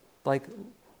a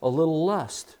little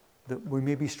lust that we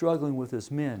may be struggling with as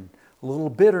men, a little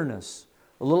bitterness,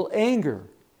 a little anger,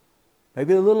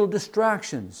 maybe a little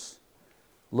distractions,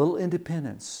 a little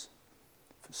independence.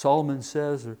 Solomon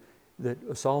said that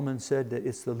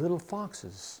it's the little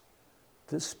foxes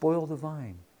that spoil the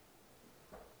vine.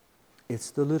 It's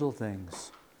the little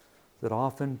things that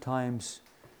oftentimes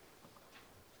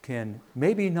can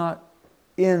maybe not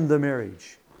end the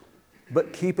marriage,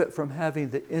 but keep it from having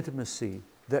the intimacy,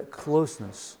 that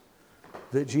closeness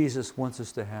that Jesus wants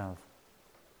us to have.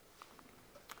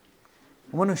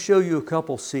 I want to show you a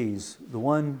couple seas. The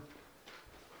one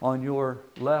on your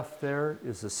left there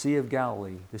is the Sea of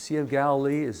Galilee. The Sea of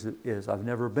Galilee is I've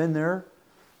never been there,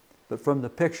 but from the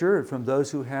picture and from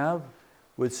those who have,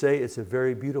 would say it's a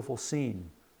very beautiful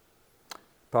scene.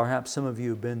 Perhaps some of you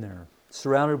have been there.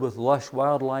 Surrounded with lush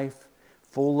wildlife,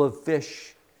 full of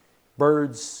fish,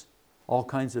 birds, all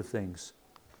kinds of things.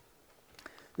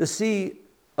 The sea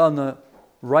on the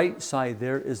right side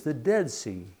there is the Dead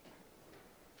Sea.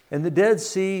 And the Dead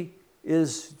Sea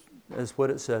is what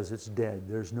it says, it's dead.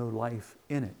 There's no life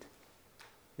in it.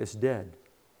 It's dead.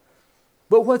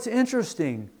 But what's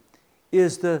interesting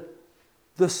is the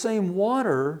same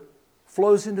water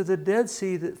flows into the Dead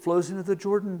Sea that flows into the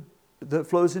Jordan, that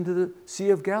flows into the Sea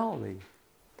of Galilee.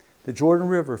 The Jordan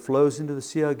River flows into the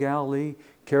Sea of Galilee,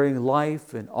 carrying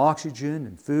life and oxygen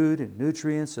and food and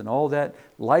nutrients and all that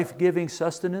life-giving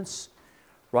sustenance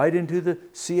right into the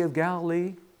Sea of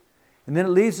Galilee. And then it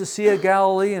leaves the Sea of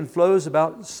Galilee and flows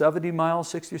about 70 miles,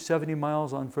 60 or 70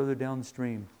 miles on further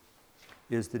downstream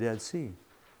is the Dead Sea.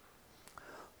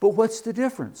 But what's the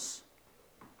difference?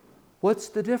 What's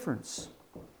the difference?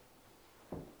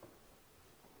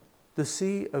 The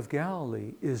Sea of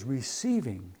Galilee is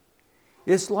receiving.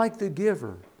 It's like the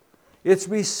giver. It's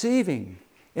receiving.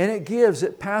 And it gives.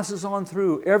 It passes on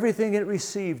through. Everything it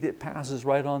received, it passes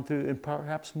right on through, and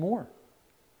perhaps more.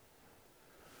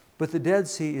 But the Dead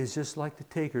Sea is just like the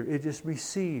taker. It just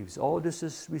receives. All it does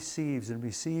is receives and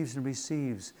receives and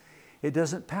receives. It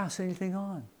doesn't pass anything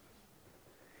on.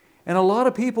 And a lot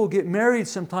of people get married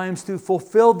sometimes to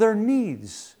fulfill their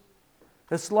needs.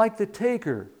 It's like the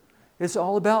taker. It's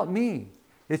all about me.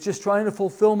 It's just trying to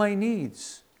fulfill my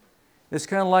needs. It's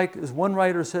kind of like, as one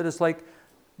writer said, it's like,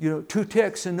 two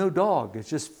ticks and no dog. It's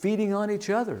just feeding on each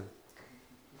other.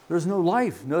 There's no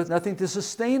life, nothing to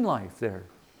sustain life there.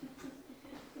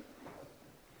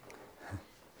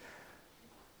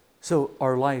 So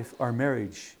our life, our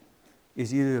marriage,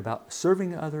 is either about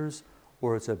serving others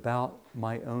or it's about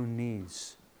my own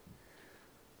needs.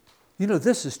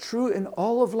 This is true in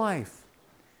all of life.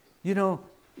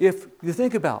 If you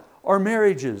think about our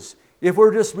marriages, if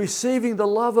we're just receiving the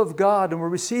love of God and we're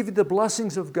receiving the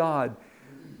blessings of God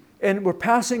and we're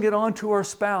passing it on to our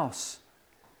spouse,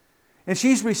 and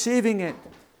she's receiving it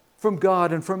from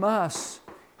God and from us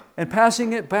and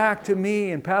passing it back to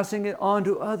me and passing it on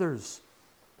to others,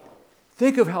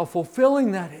 think of how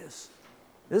fulfilling that is,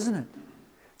 isn't it?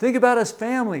 Think about us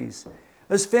families.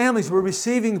 As families, we're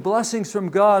receiving blessings from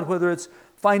God, whether it's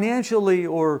financially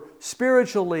or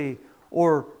spiritually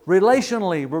or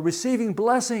relationally. We're receiving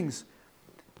blessings.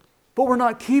 But we're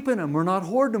not keeping them. We're not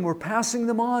hoarding them. We're passing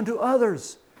them on to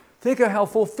others. Think of how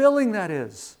fulfilling that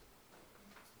is.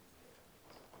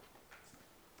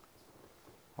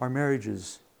 Our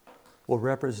marriages will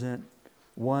represent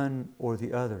one or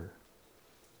the other.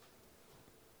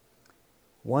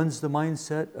 One's the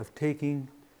mindset of taking,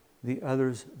 the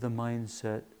other's the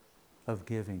mindset of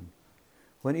giving.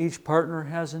 When each partner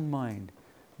has in mind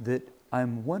that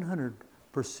I'm 100%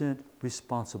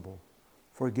 responsible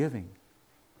for giving,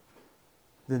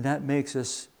 then that makes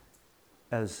us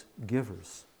as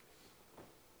givers.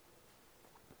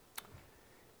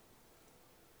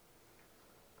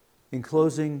 In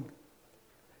closing,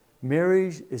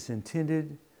 marriage is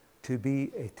intended to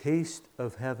be a taste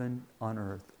of heaven on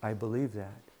earth. I believe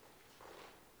that.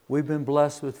 We've been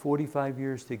blessed with 45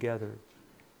 years together.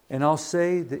 And I'll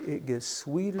say that it gets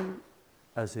sweeter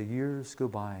as the years go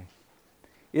by.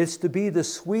 It's to be the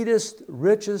sweetest,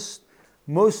 richest,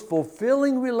 most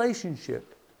fulfilling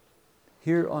relationship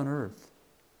here on earth.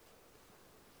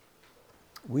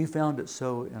 We found it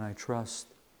so, and I trust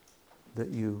that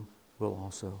you will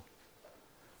also.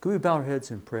 Could we bow our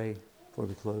heads and pray before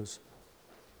we close?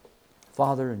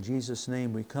 Father, in Jesus'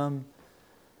 name we come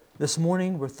this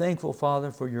morning. We're thankful, Father,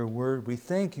 for your word. We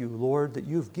thank you, Lord, that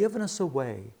you've given us a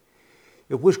way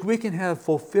in which we can have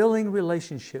fulfilling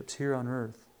relationships here on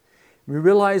earth. We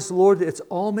realize, Lord, that it's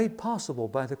all made possible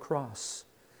by the cross,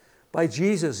 by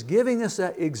Jesus giving us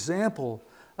that example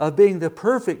of being the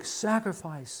perfect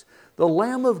sacrifice, the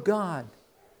Lamb of God,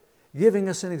 giving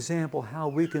us an example how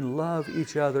we can love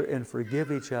each other and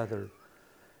forgive each other.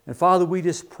 And Father, we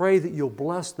just pray that you'll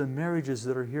bless the marriages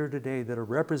that are here today, that are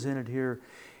represented here,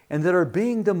 and that are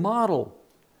being the model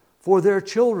for their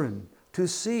children to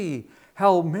see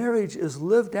how marriage is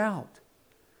lived out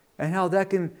and how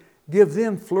that can give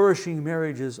them flourishing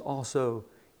marriages also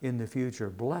in the future.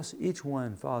 Bless each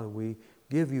one, Father. We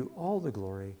give you all the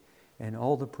glory and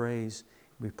all the praise.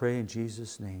 We pray in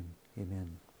Jesus' name.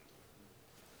 Amen.